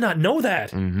 I did not know that.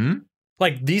 Mm-hmm.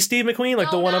 Like the Steve McQueen, like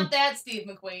no, the one not I'm. that Steve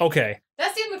McQueen. Okay,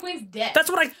 That Steve McQueen's dead. that's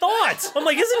what I thought. I'm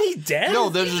like, isn't he dead? No,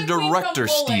 there's a Steve McQueen director,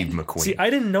 from Steve Colin. McQueen. See, I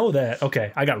didn't know that.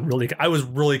 Okay, I was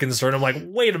really concerned. I'm like,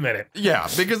 wait a minute. Yeah,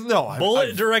 because no,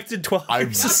 Bullet directed 12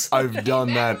 Years a Slave. I've done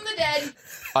Back that. from the dead.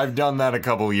 I've done that a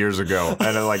couple years ago,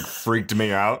 and it like freaked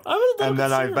me out. I'm a little And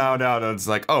then I concerned. found out it's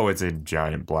like, oh, it's a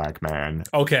giant black man.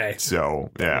 Okay,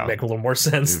 So yeah, make a little more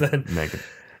sense then. Make it.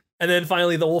 And then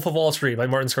finally, The Wolf of Wall Street by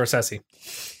Martin Scorsese.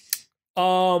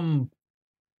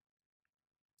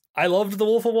 I loved The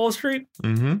Wolf of Wall Street,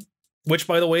 Mm-hmm. which,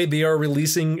 by the way, they are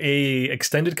releasing a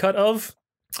extended cut of.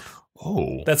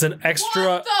 Oh, That's an extra.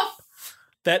 What the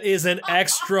That is an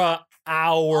extra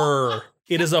hour.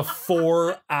 It is a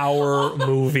 4-hour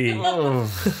movie. I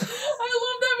love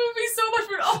that movie so much,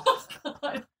 but oh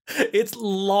god. It's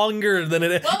longer than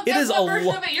it. Well, It guess is what a.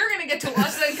 version of it you're gonna get to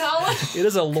watch then, Colin? It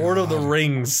is a Lord of the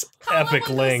Rings Colin epic went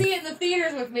to length. see it in the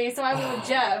theaters with me, so I went with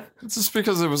Jeff. it's just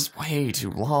because it was way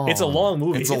too long. It's a long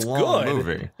movie. It's a long good.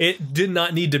 movie. It did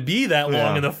not need to be that long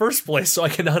Yeah. in the first place, so I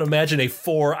cannot imagine a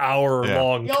 4-hour Yeah.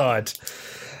 long Yup. cut.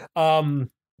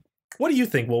 What do you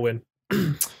think will win?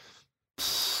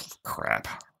 Crap,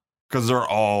 because they're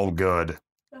all good.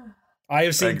 I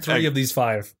have seen I- 3 of these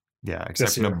 5. Yeah,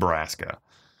 except year. Nebraska.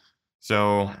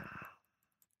 So,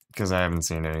 because I haven't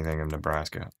seen anything of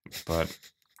Nebraska, but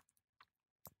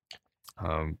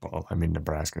well, I mean,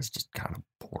 Nebraska's just kind of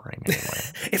boring anyway.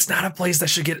 It's not a place that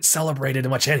should get celebrated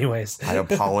much, anyways. I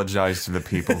apologize to the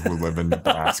people who live in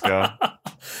Nebraska.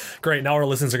 Great, now our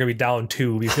listeners are going to be down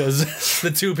 2 because the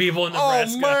 2 people in Oh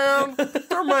Nebraska. man,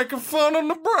 they're making fun of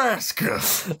Nebraska.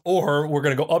 Or we're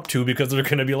going to go up 2 because they're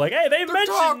going to be like, hey, they They're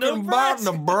mentioned talking about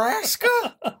Nebraska.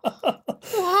 Nebraska.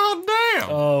 Well, damn.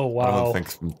 Oh, I wow. don't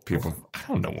think people. I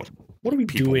don't know what are we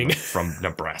people doing? from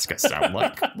Nebraska sound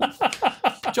like.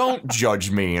 Don't judge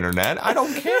me, internet. I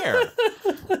don't care.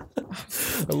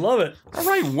 I love it. I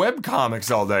write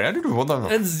webcomics all day. I do what the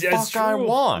It's fuck I true.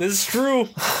 want. This is true.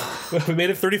 We made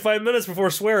it 35 minutes before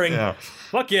swearing. Yeah.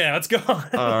 Fuck yeah, let's go. All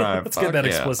right. Let's get that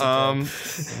explicit.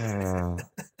 I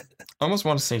almost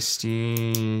want to say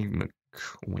Steve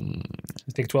McQueen.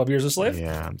 You think 12 Years a Slave?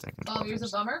 Yeah, I'm thinking. 12 Years a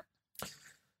Bummer.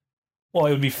 Well,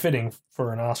 it would be fitting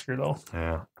for an Oscar, though.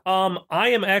 Yeah. I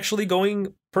am actually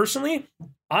going, personally,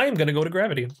 I am going to go to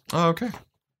Gravity. Oh, okay.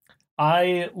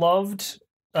 I loved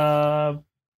American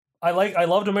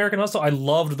Hustle. I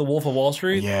loved The Wolf of Wall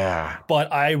Street. Yeah.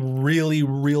 But I really,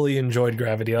 really enjoyed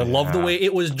Gravity. I loved the Yeah. way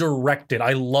it was directed.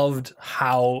 I loved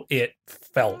how it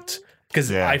felt.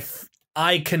 Because Yeah.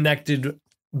 I connected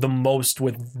the most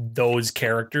with those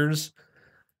characters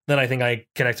than I think I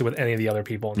connected with any of the other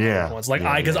people in the Yeah. other ones. Like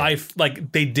Yeah,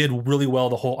 like they did really well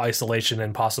the whole isolation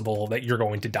and possible that you're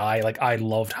going to die. Like I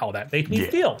loved how that made me Yeah.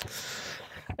 feel.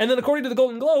 And then according to the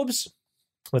Golden Globes,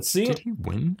 let's see. Did he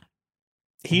win?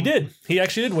 He did. He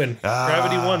actually did win.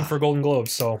 Gravity won for Golden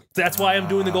Globes, so that's why I'm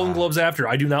doing the Golden Globes after.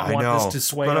 I do not want this to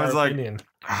sway our opinion.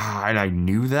 And I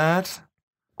knew that.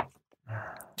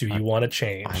 Do you want to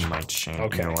change? I might change.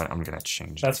 Okay. You know what? I'm gonna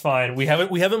change. That's fine. We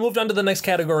haven't moved on to the next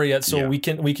category yet, so we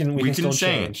can still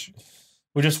change.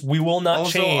 We will not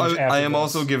change. I am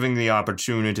also giving the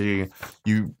opportunity.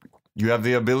 You have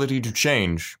the ability to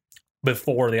change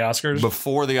before the Oscars.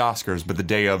 Before the Oscars, but the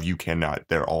day of you cannot.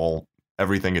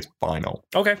 Everything is final.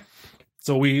 Okay.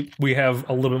 So we have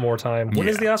a little bit more time. When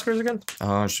is the Oscars again?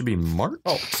 It should be March.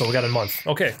 Oh, so we got a month.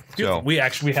 Okay. Good. So, we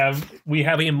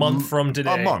have a month from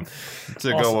today. A month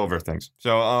to go over things.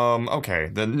 So okay.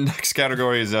 The next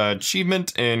category is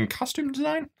achievement in costume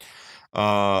design.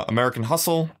 American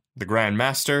Hustle, The Grand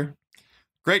Master,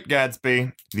 Great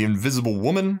Gatsby, The Invisible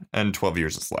Woman, and 12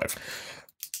 Years a Slave.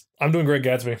 I'm doing Great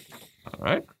Gatsby. All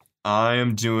right. I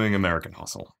am doing American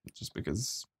Hustle just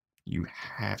because you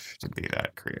have to be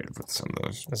that creative with some of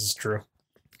those. This is true.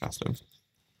 Costumes.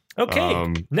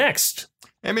 Okay. Next.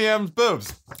 Amy Adams'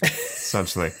 boobs.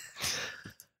 Essentially.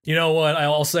 You know what?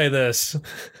 I'll say this.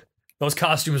 Those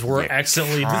costumes were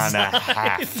excellently designed.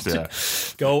 Have to.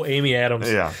 Go Amy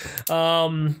Adams. Yeah.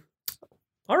 All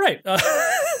right.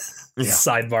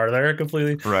 Sidebar there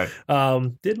completely. Right.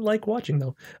 Didn't like watching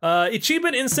though.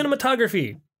 Achievement in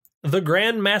cinematography. The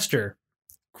Grand Master.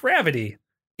 Gravity.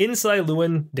 Inside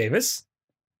Llewyn Davis.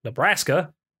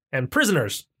 Nebraska. And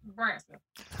Prisoners. Nebraska.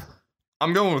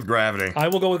 I'm going with Gravity. I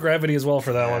will go with Gravity as well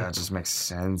for that one. That just makes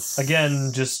sense.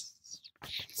 Again, just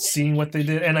seeing what they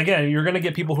did. And again, you're going to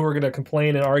get people who are going to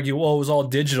complain and argue, well, it was all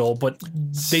digital, but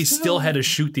they still had to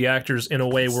shoot the actors in a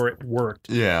way where it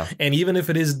worked. Yeah. And even if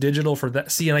it is digital for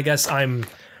that, and I guess I'm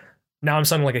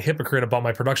sounding like a hypocrite about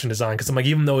my production design, because I'm like,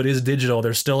 even though it is digital,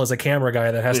 there still is a camera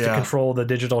guy that has to control the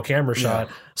digital camera shot.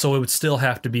 So it would still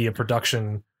have to be a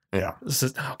production. Yeah.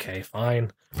 Okay,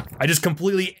 fine. I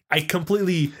completely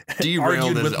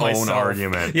derailed argued his with own myself.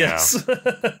 argument. Yes.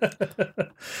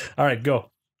 All right, go.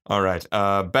 All right.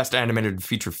 Best animated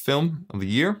feature film of the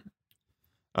year.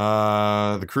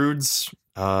 The Croods.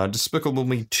 Despicable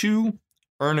Me 2.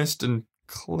 Ernest and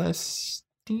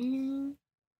Celestine.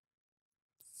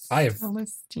 I have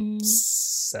Celeste.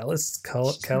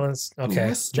 Okay,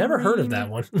 Listerine. never heard of that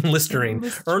one.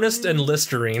 Listerine. Ernest and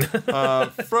Listerine.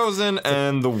 Frozen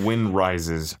and The Wind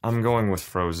Rises. I'm going with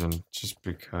Frozen just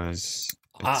because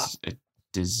it's a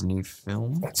Disney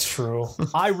film. That's true.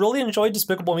 I really enjoyed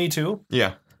Despicable Me 2.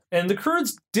 Yeah. And The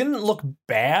Croods didn't look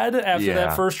bad after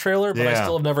that first trailer, but I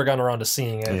still have never gotten around to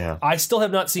seeing it. Yeah. I still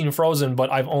have not seen Frozen, but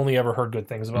I've only ever heard good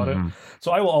things about it.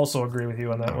 So I will also agree with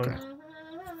you on that one.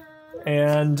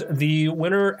 And the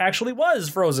winner actually was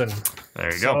Frozen.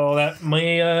 There you go. So that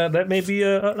may be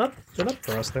an up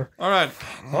for us there. All right.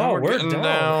 We're getting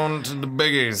down to the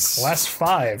biggies. Last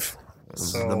 5. This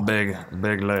is the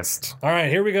big list. All right,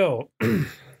 here we go.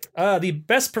 The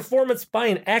best performance by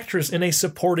an actress in a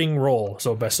supporting role.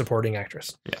 So best supporting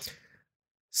actress. Yes.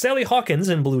 Sally Hawkins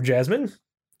in Blue Jasmine.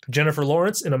 Jennifer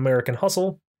Lawrence in American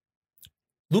Hustle.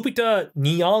 Lupita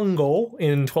Nyong'o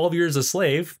in 12 Years a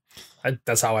Slave.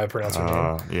 That's how I pronounce her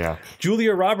name. Yeah.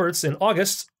 Julia Roberts in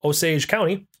August, Osage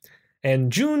County.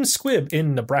 And June Squibb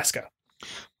in Nebraska.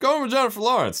 Going with Jennifer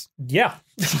Lawrence. Yeah.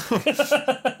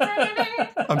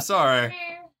 I'm sorry.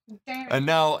 And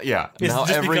now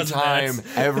every time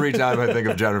I think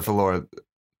of Jennifer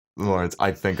Lawrence,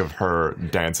 I think of her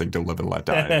dancing to Live and Let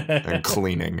Die and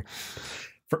cleaning.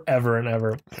 Forever and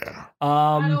ever. Yeah.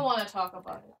 I don't want to talk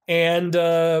about it. And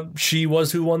she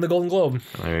was who won the Golden Globe.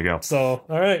 There you go. So,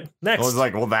 all right, next. I was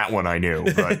like, well, that one I knew,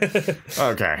 but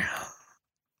okay.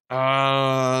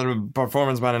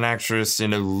 Performance by an actress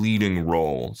in a leading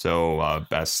role. So,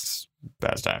 best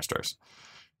asterisk.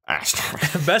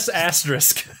 Best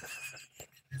asterisk.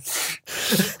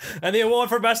 And the award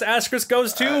for best asterisk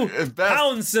goes to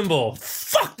pound symbol.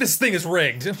 Fuck, this thing is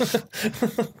rigged.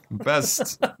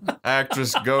 Best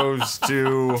actress goes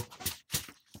to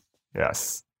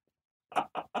yes.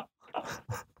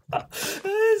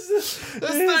 This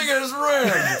thing is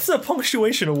rigged. It's a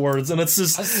punctuation awards, and it's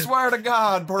just. I swear to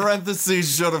God,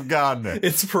 parentheses should have gotten it.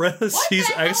 It's parentheses,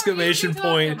 exclamation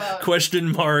point,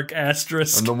 question mark,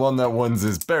 asterisk. And the one that wins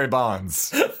is Barry Bonds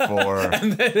for.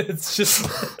 And then it's just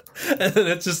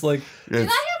like. Did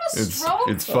I have a stroke?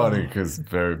 It's funny because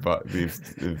Barry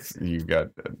Bonds, you got,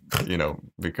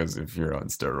 because if you're on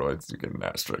steroids, you get an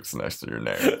asterisk next to your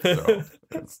name. So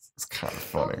it's kind of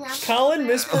funny. Okay, Colin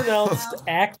mispronounced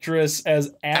actress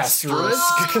as asterisk.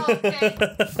 Oh, okay.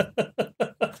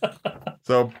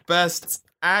 So best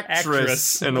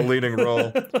actress in a leading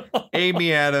role: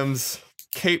 Amy Adams,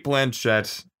 Cate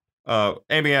Blanchett,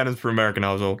 Amy Adams for American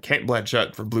Household, Kate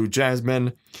Blanchett for Blue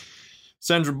Jasmine,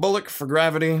 Sandra Bullock for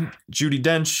Gravity, Judi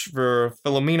Dench for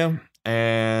Philomena,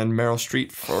 and Meryl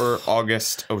Streep for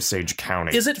August Osage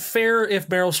County. Is it fair if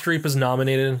Meryl Streep is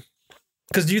nominated?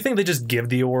 Because do you think they just give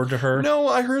the award to her? No,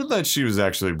 I heard that she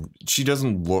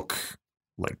doesn't look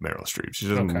like Meryl Streep. She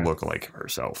doesn't look like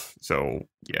herself. So,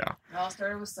 yeah. It all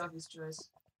started with Sophie's Choice.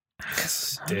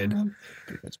 Yes, did.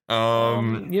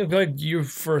 Yeah, go ahead. You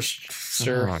first,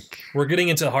 sir. We're getting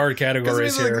into hard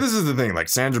categories here. This is the thing. Like,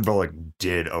 Sandra Bullock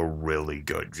did a really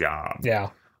good job. Yeah.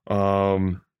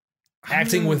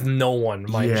 Acting with no one,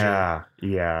 mind you.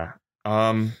 Yeah.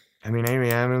 I mean, Amy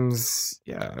Adams,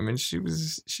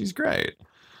 she's great.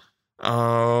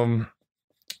 I'm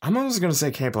almost gonna say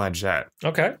Kate Blanchett.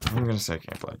 Okay. I'm gonna say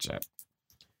Kate Blanchett.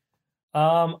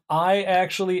 I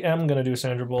actually am gonna do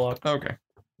Sandra Bullock. Okay.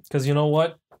 Because you know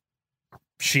what?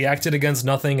 She acted against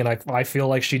nothing, and I feel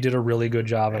like she did a really good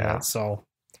job in that. So,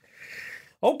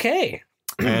 okay.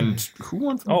 And who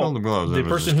won from Golden Globes? The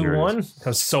person who won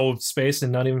was so spaced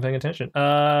and not even paying attention.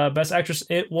 Best actress,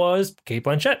 it was Kate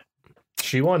Blanchett.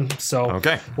 She won. So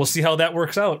okay, we'll see how that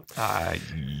works out.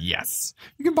 Yes.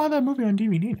 You can buy that movie on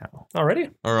DVD now. Already?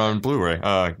 Or on Blu-ray.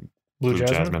 Blue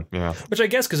Jasmine. Yeah. Which I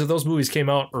guess because if those movies came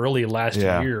out early last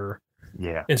year.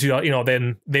 Yeah. Into,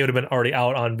 then they would have been already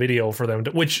out on video for them,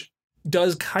 which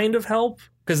does kind of help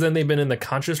because then they've been in the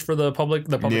conscious for the public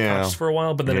conscious for a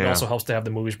while, but then it also helps to have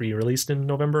the movies be released in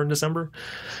November and December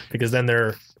because then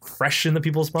they're fresh in the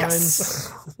people's minds.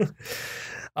 Yes.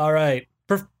 All right.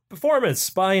 Performance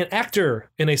by an actor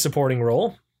in a supporting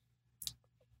role.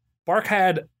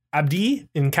 Barkhad Abdi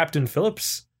in Captain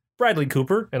Phillips, Bradley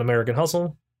Cooper in American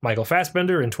Hustle, Michael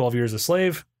Fassbender in 12 Years a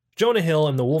Slave, Jonah Hill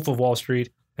in The Wolf of Wall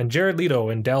Street, and Jared Leto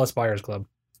in Dallas Buyers Club.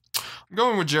 I'm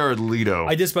going with Jared Leto.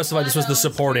 I did specify this was the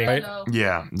supporting, right?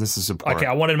 Yeah, this is supporting. Okay,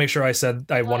 I wanted to make sure I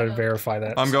wanted to verify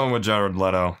that. I'm going with Jared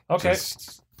Leto. Okay.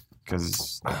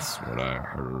 Because that's what I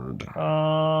heard.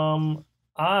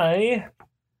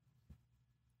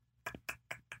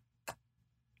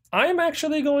 I'm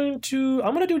actually going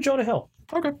to do Jonah Hill.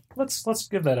 Okay. Let's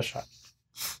give that a shot.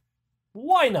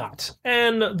 Why not?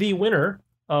 And the winner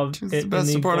of the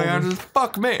best supporting actress.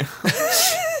 Fuck me.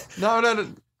 No.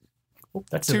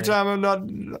 That's two-time. I'm not.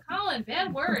 Colin,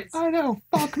 bad words. I know.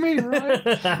 Fuck me, right?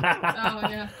 Oh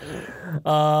yeah.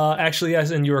 Actually,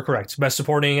 yes, and you were correct. Best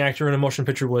supporting actor in a motion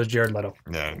picture was Jared Leto.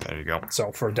 Yeah, there you go.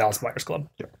 So for Dallas Buyers Club.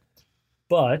 Yeah.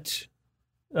 But,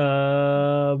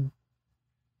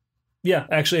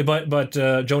 but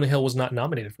Jonah Hill was not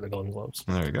nominated for the Golden Globes.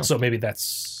 There you go. So maybe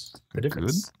that's the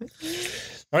difference. Good.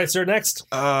 All right, sir. Next.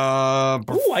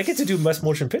 I get to do best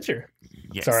motion picture.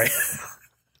 Yes. Sorry.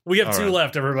 We have two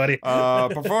left, everybody.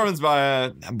 Performance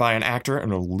by an actor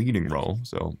in a leading role,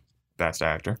 so best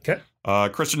actor. Okay.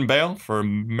 Christian Bale for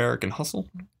American Hustle.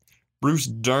 Bruce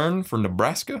Dern for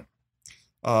Nebraska.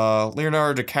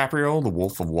 Leonardo DiCaprio, The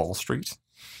Wolf of Wall Street.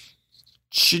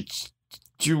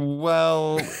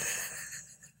 Joel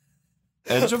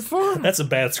Ejiofor? That's a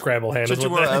bad Scrabble hand.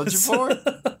 Joel Ejiofor?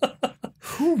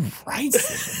 Who writes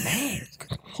his name?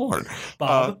 Good Lord.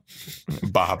 Bob.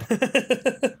 Bob.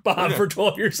 Bob for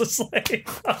 12 Years a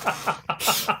Slave.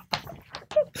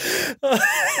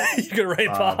 You could write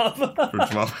Bob. For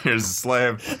 12 Years a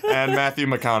Slave. And Matthew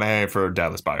McConaughey for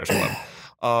Dallas Buyers Club.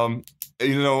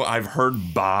 I've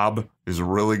heard Bob is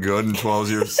really good in 12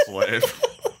 Years a Slave.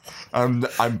 I'm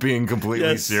being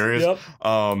completely serious. Yep.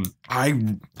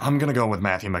 I'm gonna go with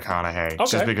Matthew McConaughey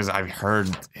just because I've heard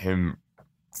him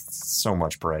so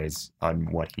much praise on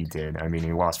what he did. I mean,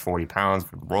 he lost 40 pounds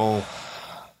for the role,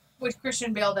 which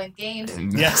Christian Bale then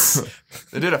gained. Yes,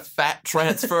 they did a fat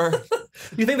transfer.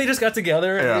 You think they just got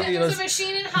together? Yeah. There's a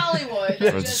machine in Hollywood.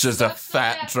 It's just a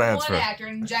fat transfer. One actor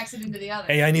and injects it into the other.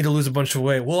 Hey, I need to lose a bunch of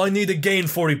weight. Well, I need to gain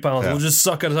 40 pounds. We'll just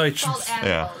suck it. It's called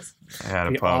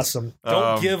adipose. Awesome.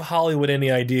 Don't give Hollywood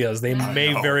any ideas. They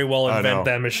may very well invent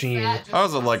that machine. I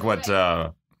also like what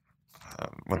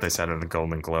they said in the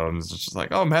Golden Globes. It's just like,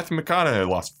 Matthew McConaughey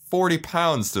lost 40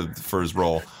 pounds for his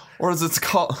role. Or as it's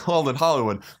called in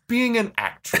Hollywood, being an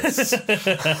actress.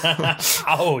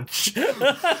 Ouch.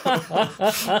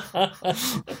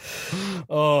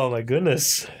 Oh, my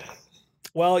goodness.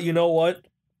 Well, you know what?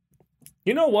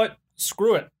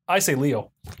 Screw it. I say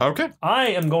Leo. Okay. I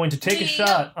am going to take a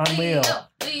shot on Leo.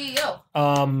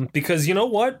 Because you know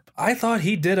what? I thought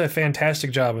he did a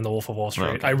fantastic job in The Wolf of Wall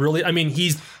Street. Okay.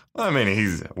 He's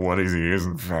what is he?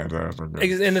 Isn't fantastic.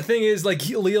 And the thing is,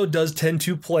 Leo does tend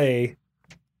to play.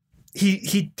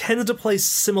 He tends to play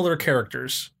similar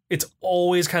characters. It's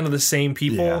always kind of the same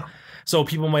people. Yeah. So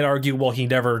people might argue, well, he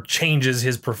never changes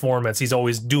his performance. He's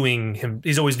always doing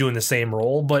the same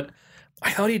role. But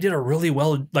I thought he did a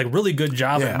really good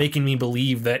job at making me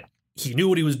believe that he knew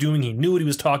what he was doing. He knew what he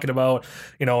was talking about,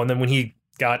 and then when he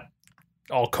got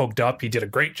all coked up, he did a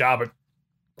great job at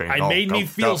made me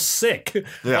feel sick.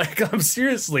 Yeah. Like,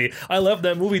 seriously, I left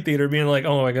that movie theater being like,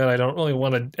 oh my God, I don't really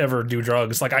want to ever do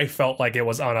drugs. Like, I felt like it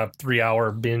was on a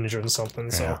 3-hour binge or something.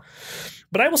 So, Yeah.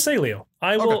 but I will say, Leo,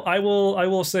 I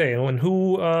will say, and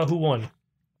who won?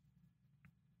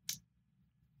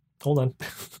 Hold on.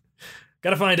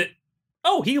 Gotta find it.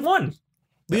 Oh, he won.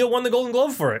 Leo won the Golden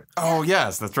Globe for it. Oh,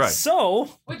 yes, that's right. So,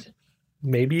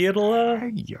 maybe it'll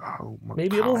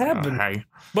happen.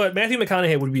 But Matthew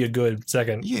McConaughey would be a good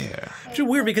second. Yeah. Which is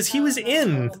weird because he was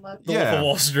in The Wolf of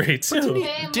Wall Street too.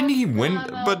 Didn't he win?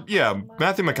 But yeah,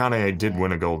 Matthew McConaughey did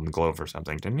win a Golden Globe or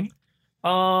something, didn't he?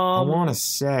 I want to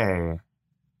say.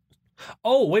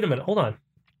 Oh, wait a minute. Hold on.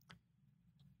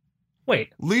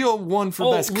 Wait. Leo won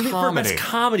for best comedy. For best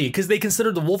comedy because they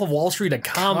considered The Wolf of Wall Street a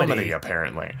comedy.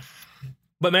 Apparently.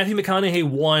 But Matthew McConaughey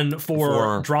won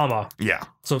for drama. Yeah.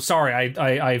 So sorry,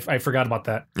 I forgot about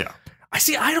that. Yeah.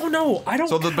 I don't know.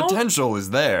 So the potential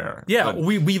is there. Yeah,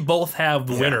 we both have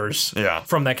winners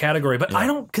from that category, but I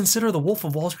don't consider The Wolf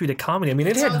of Wall Street a comedy. I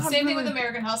mean, same thing with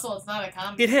American Hustle. It's not a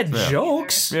comedy. It had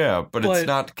jokes. Yeah, but it's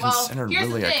not considered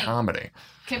really a comedy.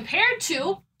 Compared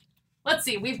to, let's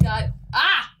see, we've got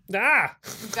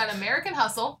we've got American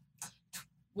Hustle,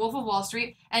 Wolf of Wall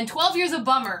Street, and 12 Years of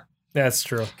Bummer. That's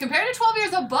true. Compared to 12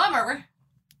 Years of Bummer,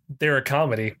 they're a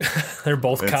comedy. They're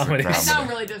both comedies. I sound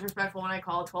really disrespectful when I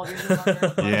call it 12 Years of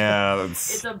Bummer. Yeah,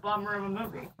 it's a bummer of a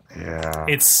movie. Yeah,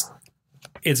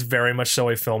 it's very much so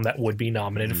a film that would be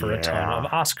nominated for a ton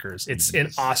of Oscars. It's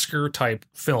an Oscar type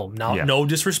film. Now, no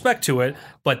disrespect to it,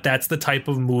 but that's the type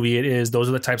of movie it is. Those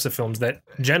are the types of films that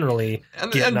generally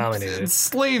get nominated.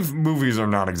 Slave movies are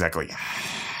not exactly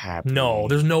happy. No,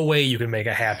 there's no way you can make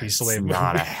a happy slave movie. It's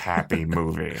not a happy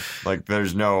movie. Like,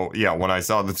 there's no. Yeah, when I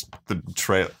saw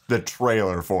the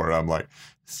trailer for it, I'm like,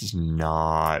 this is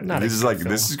not.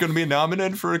 This is going to be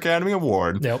nominated for Academy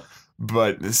Award. Yep.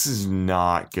 But this is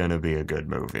not going to be a good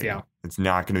movie. Yeah. It's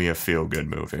not going to be a feel-good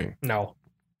movie. No,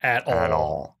 at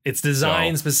all. It's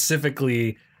designed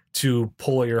specifically to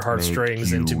pull at your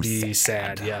heartstrings and to be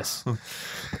sad. Yes.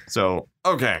 So,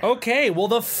 okay. Okay, well,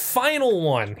 the final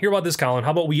one. Hear about this, Colin.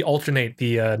 How about we alternate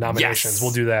the nominations? Yes.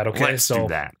 We'll do that, okay? Let's do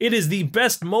that. It is the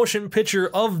best motion picture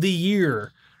of the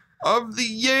year. All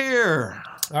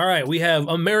right, we have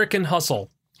American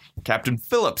Hustle. Captain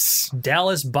Phillips.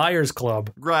 Dallas Buyers Club.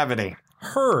 Gravity.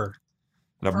 Her.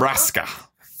 Nebraska.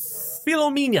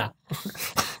 Philomena.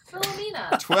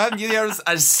 12 Years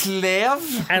a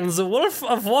Slave. And The Wolf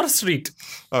of Wall Street.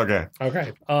 Okay. I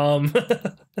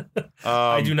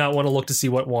do not want to look to see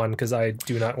what won because I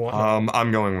do not want.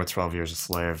 I'm going with 12 Years a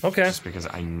Slave. Okay. Just because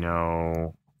I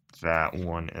know that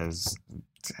one has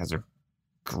a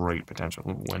great potential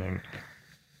of winning.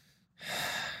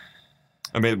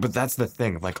 I mean, but that's the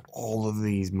thing. Like, all of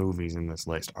these movies in this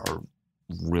list are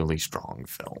really strong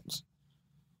films.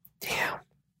 Damn.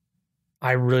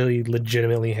 I really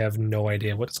legitimately have no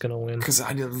idea what's going to win. Because,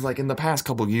 like, in the past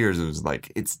couple years, it was like,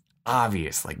 it's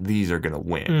obvious, like, these are going to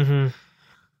win. Mm-hmm.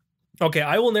 Okay,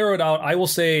 I will narrow it out. I will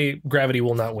say Gravity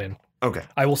will not win. Okay.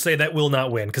 I will say that will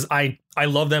not win, because I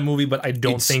love that movie, but I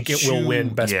don't think it will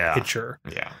win Best Picture.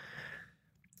 Yeah.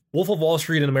 Wolf of Wall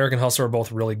Street and American Hustle are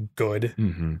both really good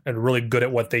and really good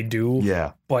at what they do.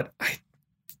 Yeah. But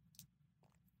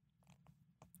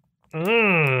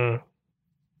I'll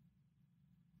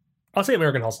say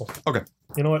American Hustle. Okay.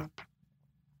 You know what?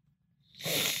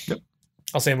 Yep.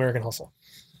 I'll say American Hustle.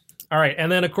 All right.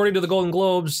 And then according to the Golden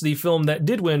Globes, the film that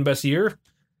did win Best Year,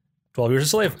 12 Years a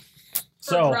Slave.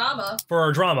 For drama. For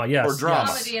our drama, yes. For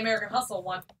drama. The American Hustle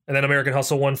won. And then American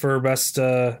Hustle won for Best...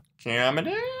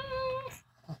 Comedy?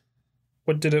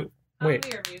 What did it... Wait.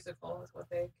 Comedy or musical is what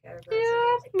they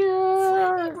categorize.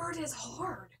 Flappy Bird is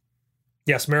hard.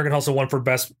 Yes, American Hustle won for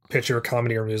Best Picture,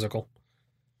 Comedy, or Musical.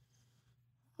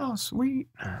 Oh, sweet.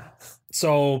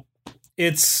 So,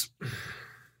 it's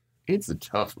a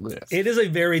tough list. It is a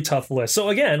very tough list. So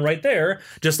again, right there,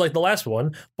 just like the last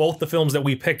one, both the films that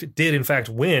we picked did in fact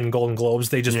win Golden Globes.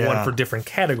 They just won for different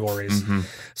categories. Mm-hmm.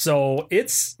 So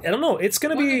it's, I don't know, it's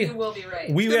going to be... You will be right.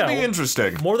 It's going to be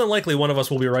interesting. More than likely, one of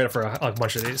us will be right for a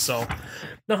bunch of these. So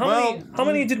now, how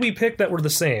many did we pick that were the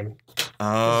same?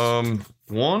 1,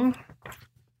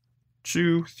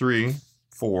 2, 3,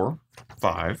 4,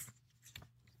 5.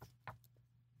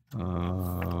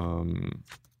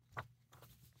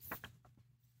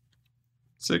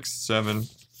 6, 7.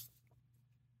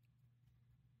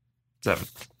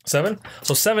 7?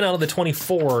 So 7 out of the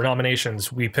 24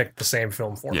 nominations we picked the same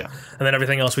film for. Yeah. And then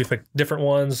everything else we picked different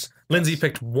ones. Lindsay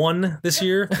picked 1 this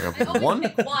year. I only One?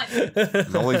 pick one.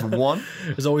 There's always one.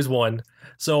 There's always 1.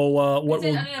 So what It's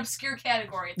in we'll... an obscure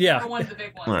category. Yeah. Number one's the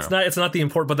big one. Yeah. It's not the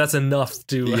important, but that's enough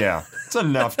to... Yeah, it's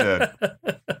enough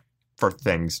for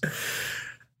things.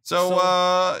 So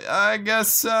I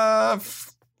guess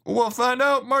we'll find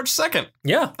out March 2nd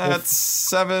Yeah. at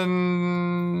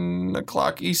 7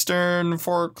 o'clock Eastern,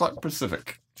 4 o'clock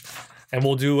Pacific. And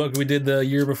we'll do what we did the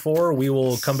year before. We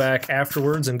will come back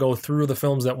afterwards and go through the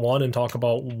films that won and talk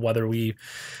about whether we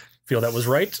feel that was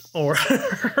right or...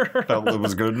 Felt it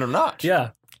was good or not.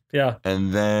 Yeah. Yeah.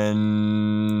 And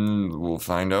then we'll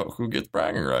find out who gets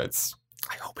bragging rights.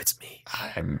 I hope it's me.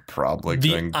 I'm probably The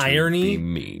going to irony be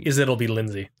me. is it'll be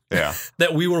Lindsay. Yeah.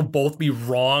 That we will both be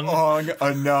wrong. Long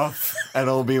enough, and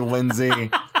it'll be Lindsay.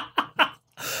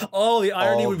 Oh, the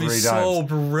irony All would be 3 so times.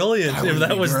 brilliant That if would that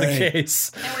be was the great.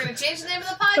 case. And we're going to change the name of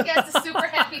the podcast to Super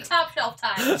Happy Top Shelf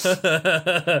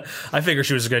Time. I figured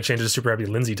she was going to change it to Super Happy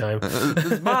Lindsay time.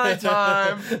 It's my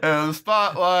time in the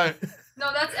spotlight.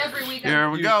 No, that's every week. Here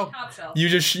we go. Top Shelf.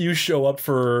 You show up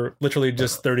for literally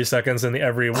just 30 seconds in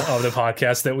every of the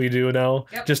podcasts that we do now,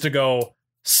 Yep. just to go,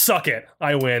 suck it,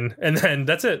 I win. And then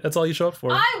that's it. That's all you show up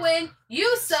for. I win,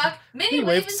 you suck, mini Wave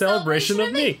wave in celebration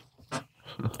of me.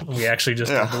 We actually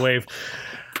just did the wave.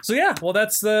 So yeah, well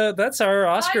that's our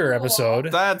Oscar Hi,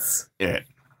 episode. That's it.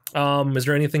 Is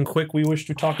there anything quick we wish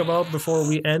to talk about before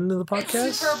we end the podcast?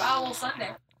 It's Superb Owl Sunday.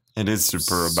 It is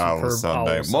Superb Owl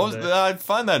Sunday. Owl Sunday. I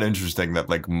find that interesting that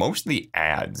like most of the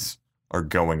ads are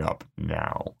going up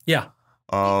now. Yeah.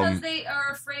 Because they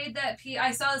are afraid that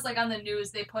I saw this like on the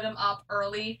news. They put them up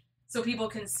early so people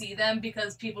can see them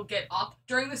because people get up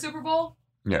during the Super Bowl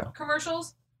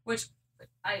commercials, which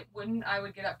I wouldn't. I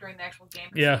would get up during the actual game.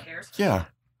 Yeah. Who cares? Yeah.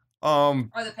 Are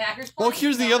the Packers Well, playing?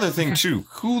 here's the No, other I thing don't care. too.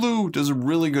 Hulu does a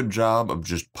really good job of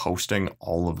just posting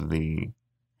all of the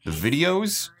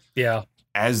videos Yeah.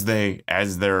 as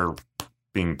they're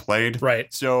being played.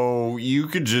 Right. So you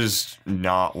could just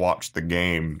not watch the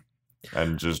game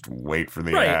and just wait for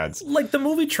the Right. ads. Like the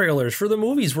movie trailers for the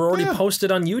movies were already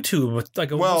posted on YouTube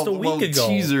like almost a week ago.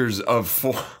 Teasers of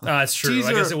 4. That's true. I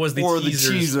Teaser guess it was the for teasers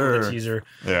the teaser. for the teaser.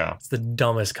 Yeah. It's the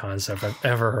dumbest concept I've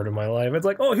ever heard in my life. It's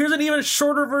like, oh, here's an even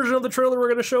shorter version of the trailer we're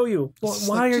going to show you. Well,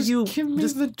 why are you... Give me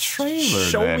just the trailer.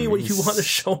 show then, me what you want to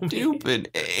show me.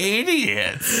 Stupid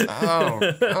idiots. Oh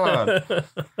God.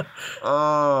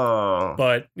 Oh.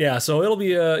 But yeah, so it'll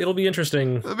be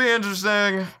interesting. It'll be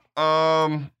interesting.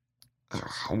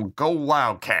 Go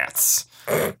Wildcats.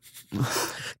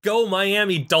 Go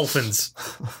Miami Dolphins.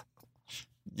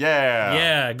 Yeah.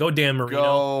 Yeah, go Dan Marino.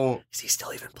 Go. Is he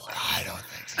still even playing? I don't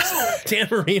think so. Dan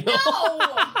Marino. No.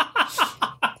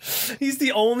 He's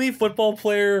the only football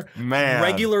player Man.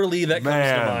 regularly that comes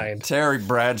to mind. Terry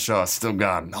Bradshaw still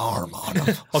got an arm on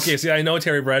him. Okay, see, I know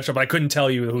Terry Bradshaw, but I couldn't tell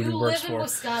you who he You works live in for.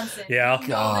 Wisconsin. Yeah. You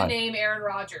know God. the name Aaron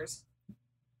Rodgers.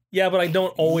 Yeah, but I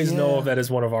don't always know Yeah. if that is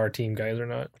one of our team guys or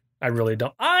not. I really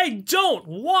don't. I don't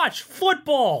watch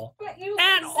football But you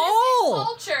at exist in all.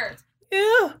 culture.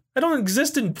 Yeah, I don't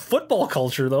exist in football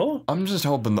culture though. I'm just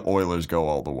hoping the Oilers go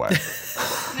all the way.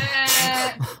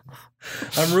 Nah.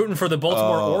 I'm rooting for the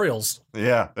Baltimore Oh. Orioles.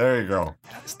 Yeah, there you go.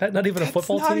 Is that not even a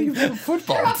football Not team? even a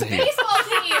football You're a team. baseball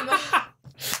team.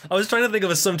 I was trying to think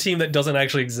of some team that doesn't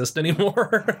actually exist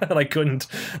anymore, and I couldn't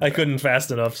fast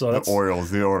enough. So that's The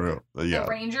Orioles. The Yeah.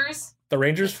 Rangers. the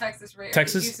Rangers. Texas?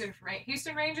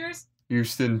 Houston Rangers.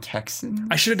 Houston Texans.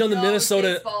 I should have done the No,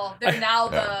 Minnesota. baseball. They're now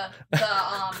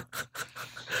Yeah.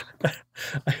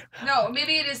 No,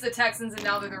 maybe it is the Texans and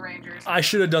now they're the Rangers. I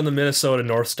should have done the Minnesota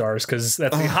North Stars because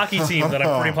that's the hockey team that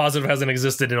I'm pretty positive hasn't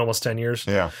existed in almost 10 years.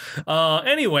 Yeah.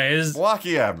 Anyways,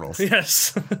 Milwaukee Admirals.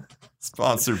 yes.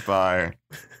 Sponsored by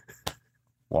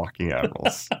Milwaukee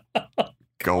Admirals.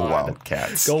 Go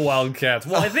Wildcats. Go Wildcats.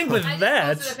 Well, I think with I just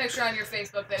that. posted a picture on your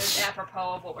Facebook that is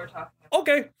apropos of what we're talking about.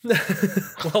 Okay.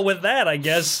 Well, with that, I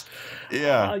guess.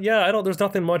 Yeah. There's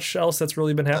nothing much else that's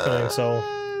really been happening. So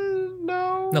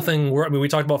No. nothing. I mean, we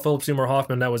talked about Philip Seymour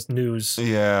Hoffman. That was news.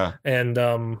 Yeah. And I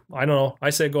don't know.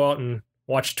 I say go out and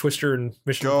watch Twister and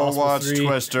Mission Go Impossible watch 3.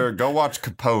 Twister. Go watch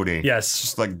Capote. Yes.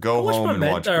 Just like go Watch home and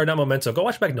watch. or not Memento. Go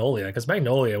watch Magnolia because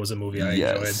Magnolia was a movie I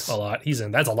Yes. enjoyed a lot.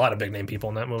 That's a lot of big name people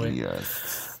in that movie.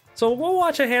 Yes. So we'll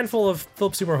watch a handful of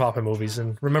Philip Seymour Hoffman movies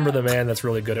and remember the man that's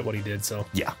really good at what he did. So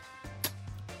Yeah.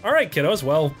 all right, kiddos.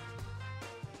 Well,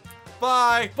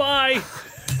 Bye. bye.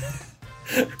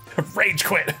 Rage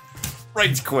quit.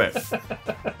 Rage quit.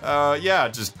 Yeah,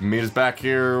 just meet us back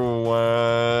here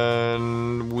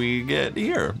when we get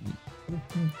here.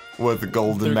 With the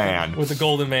golden man. With the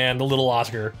golden man, the little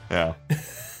Oscar. Yeah.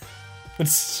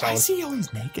 Why is he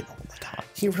always naked all the time?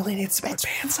 He really needs to put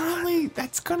pants on.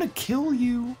 That's gonna kill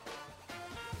you.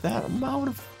 That amount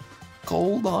of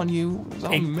gold on you is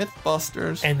on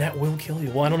Mythbusters. And that will kill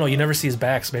you. Well, I don't know. You never see his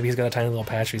back, so maybe he's got a tiny little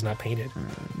patch he's not painted.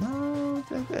 No,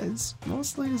 it's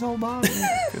mostly his whole body.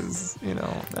 Because,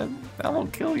 that will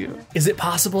kill you. Is it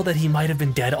possible that he might have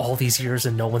been dead all these years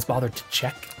and no one's bothered to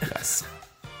check? Yes.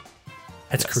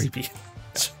 That's creepy.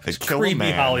 They kill creepy a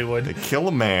man. Hollywood. They kill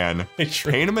a man,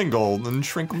 paint him in gold, and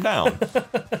shrink him down.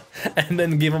 And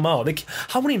then give him out.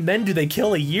 How many men do they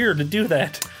kill a year to do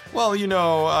that? Well,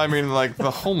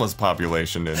 the homeless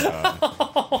population in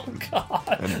oh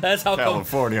God, that's how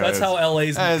California. That's how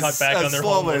LA's cut back on their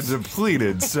homeless. Slowly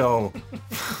depleted. So.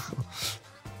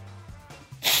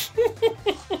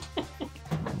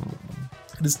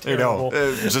 It is terrible.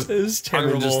 It is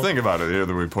terrible. Just think about it.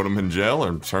 Either we put him in jail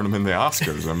or turn him in the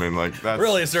Oscars. That's...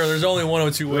 Really, sir, there's only one or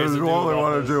two ways There's only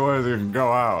one or two ways you can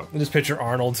go out. I just picture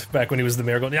Arnold back when he was the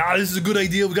mayor going, this is a good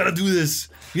idea. We got to do this.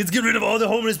 Let's get rid of all the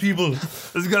homeless people.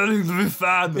 It's got to be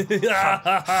fun.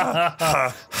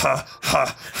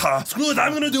 Screw it,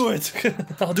 I'm going to do it.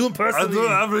 I'll do it personally.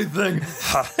 I'll do everything.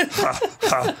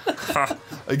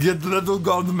 I get the little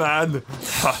gold man.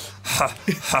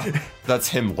 That's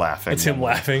him laughing. It's him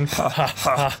laughing.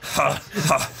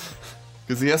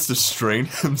 Because he has to strain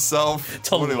himself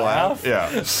to laugh? Yeah.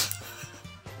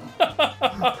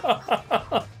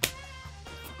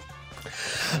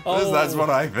 That's what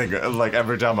I think. Like,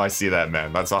 every time I see that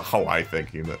man, that's how I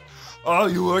think. Oh,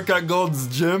 you work at Gold's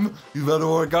Gym? You better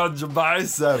work on your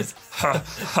biceps.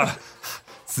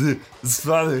 See, it's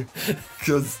funny,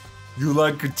 because you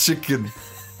like a chicken.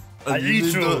 I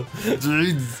eat you.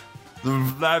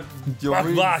 The flap your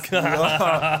wings.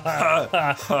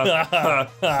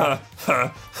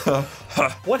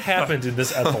 What happened in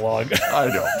this epilogue? I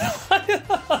don't know.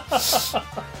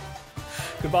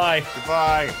 Goodbye.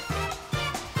 Goodbye.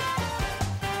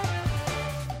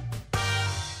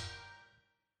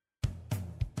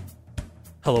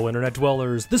 Hello, Internet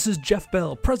dwellers. This is Jeff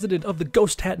Bell, president of the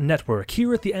Ghost Hat Network,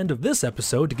 here at the end of this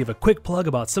episode to give a quick plug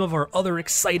about some of our other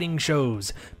exciting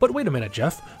shows. But wait a minute,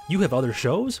 Jeff. You have other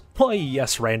shows? Why,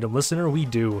 yes, random listener, we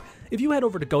do. If you head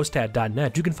over to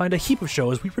ghosthat.net, you can find a heap of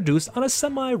shows we produce on a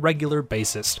semi-regular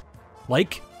basis.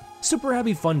 Like Super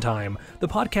Happy Fun Time, the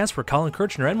podcast where Colin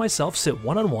Kirchner and myself sit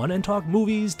one-on-one and talk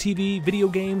movies, TV, video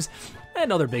games,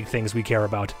 and other big things we care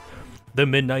about. The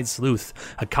Midnight Sleuth,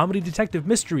 a comedy detective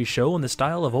mystery show in the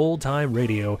style of old-time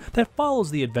radio that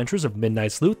follows the adventures of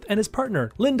Midnight Sleuth and his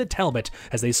partner, Linda Talbot,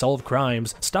 as they solve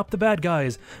crimes, stop the bad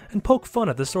guys, and poke fun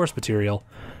at the source material.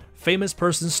 Famous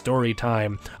Person Story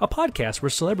Time, a podcast where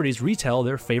celebrities retell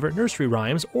their favorite nursery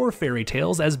rhymes or fairy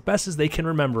tales as best as they can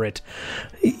remember it,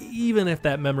 even if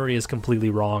that memory is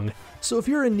completely wrong. So if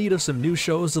you're in need of some new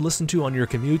shows to listen to on your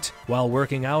commute, while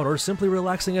working out, or simply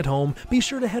relaxing at home, be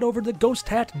sure to head over to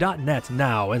ghosthat.net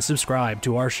now and subscribe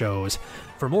to our shows.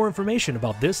 For more information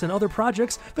about this and other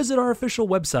projects, visit our official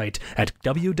website at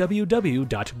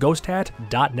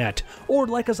www.ghosthat.net or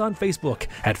like us on Facebook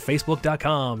at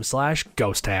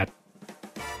facebook.com/ghosthat.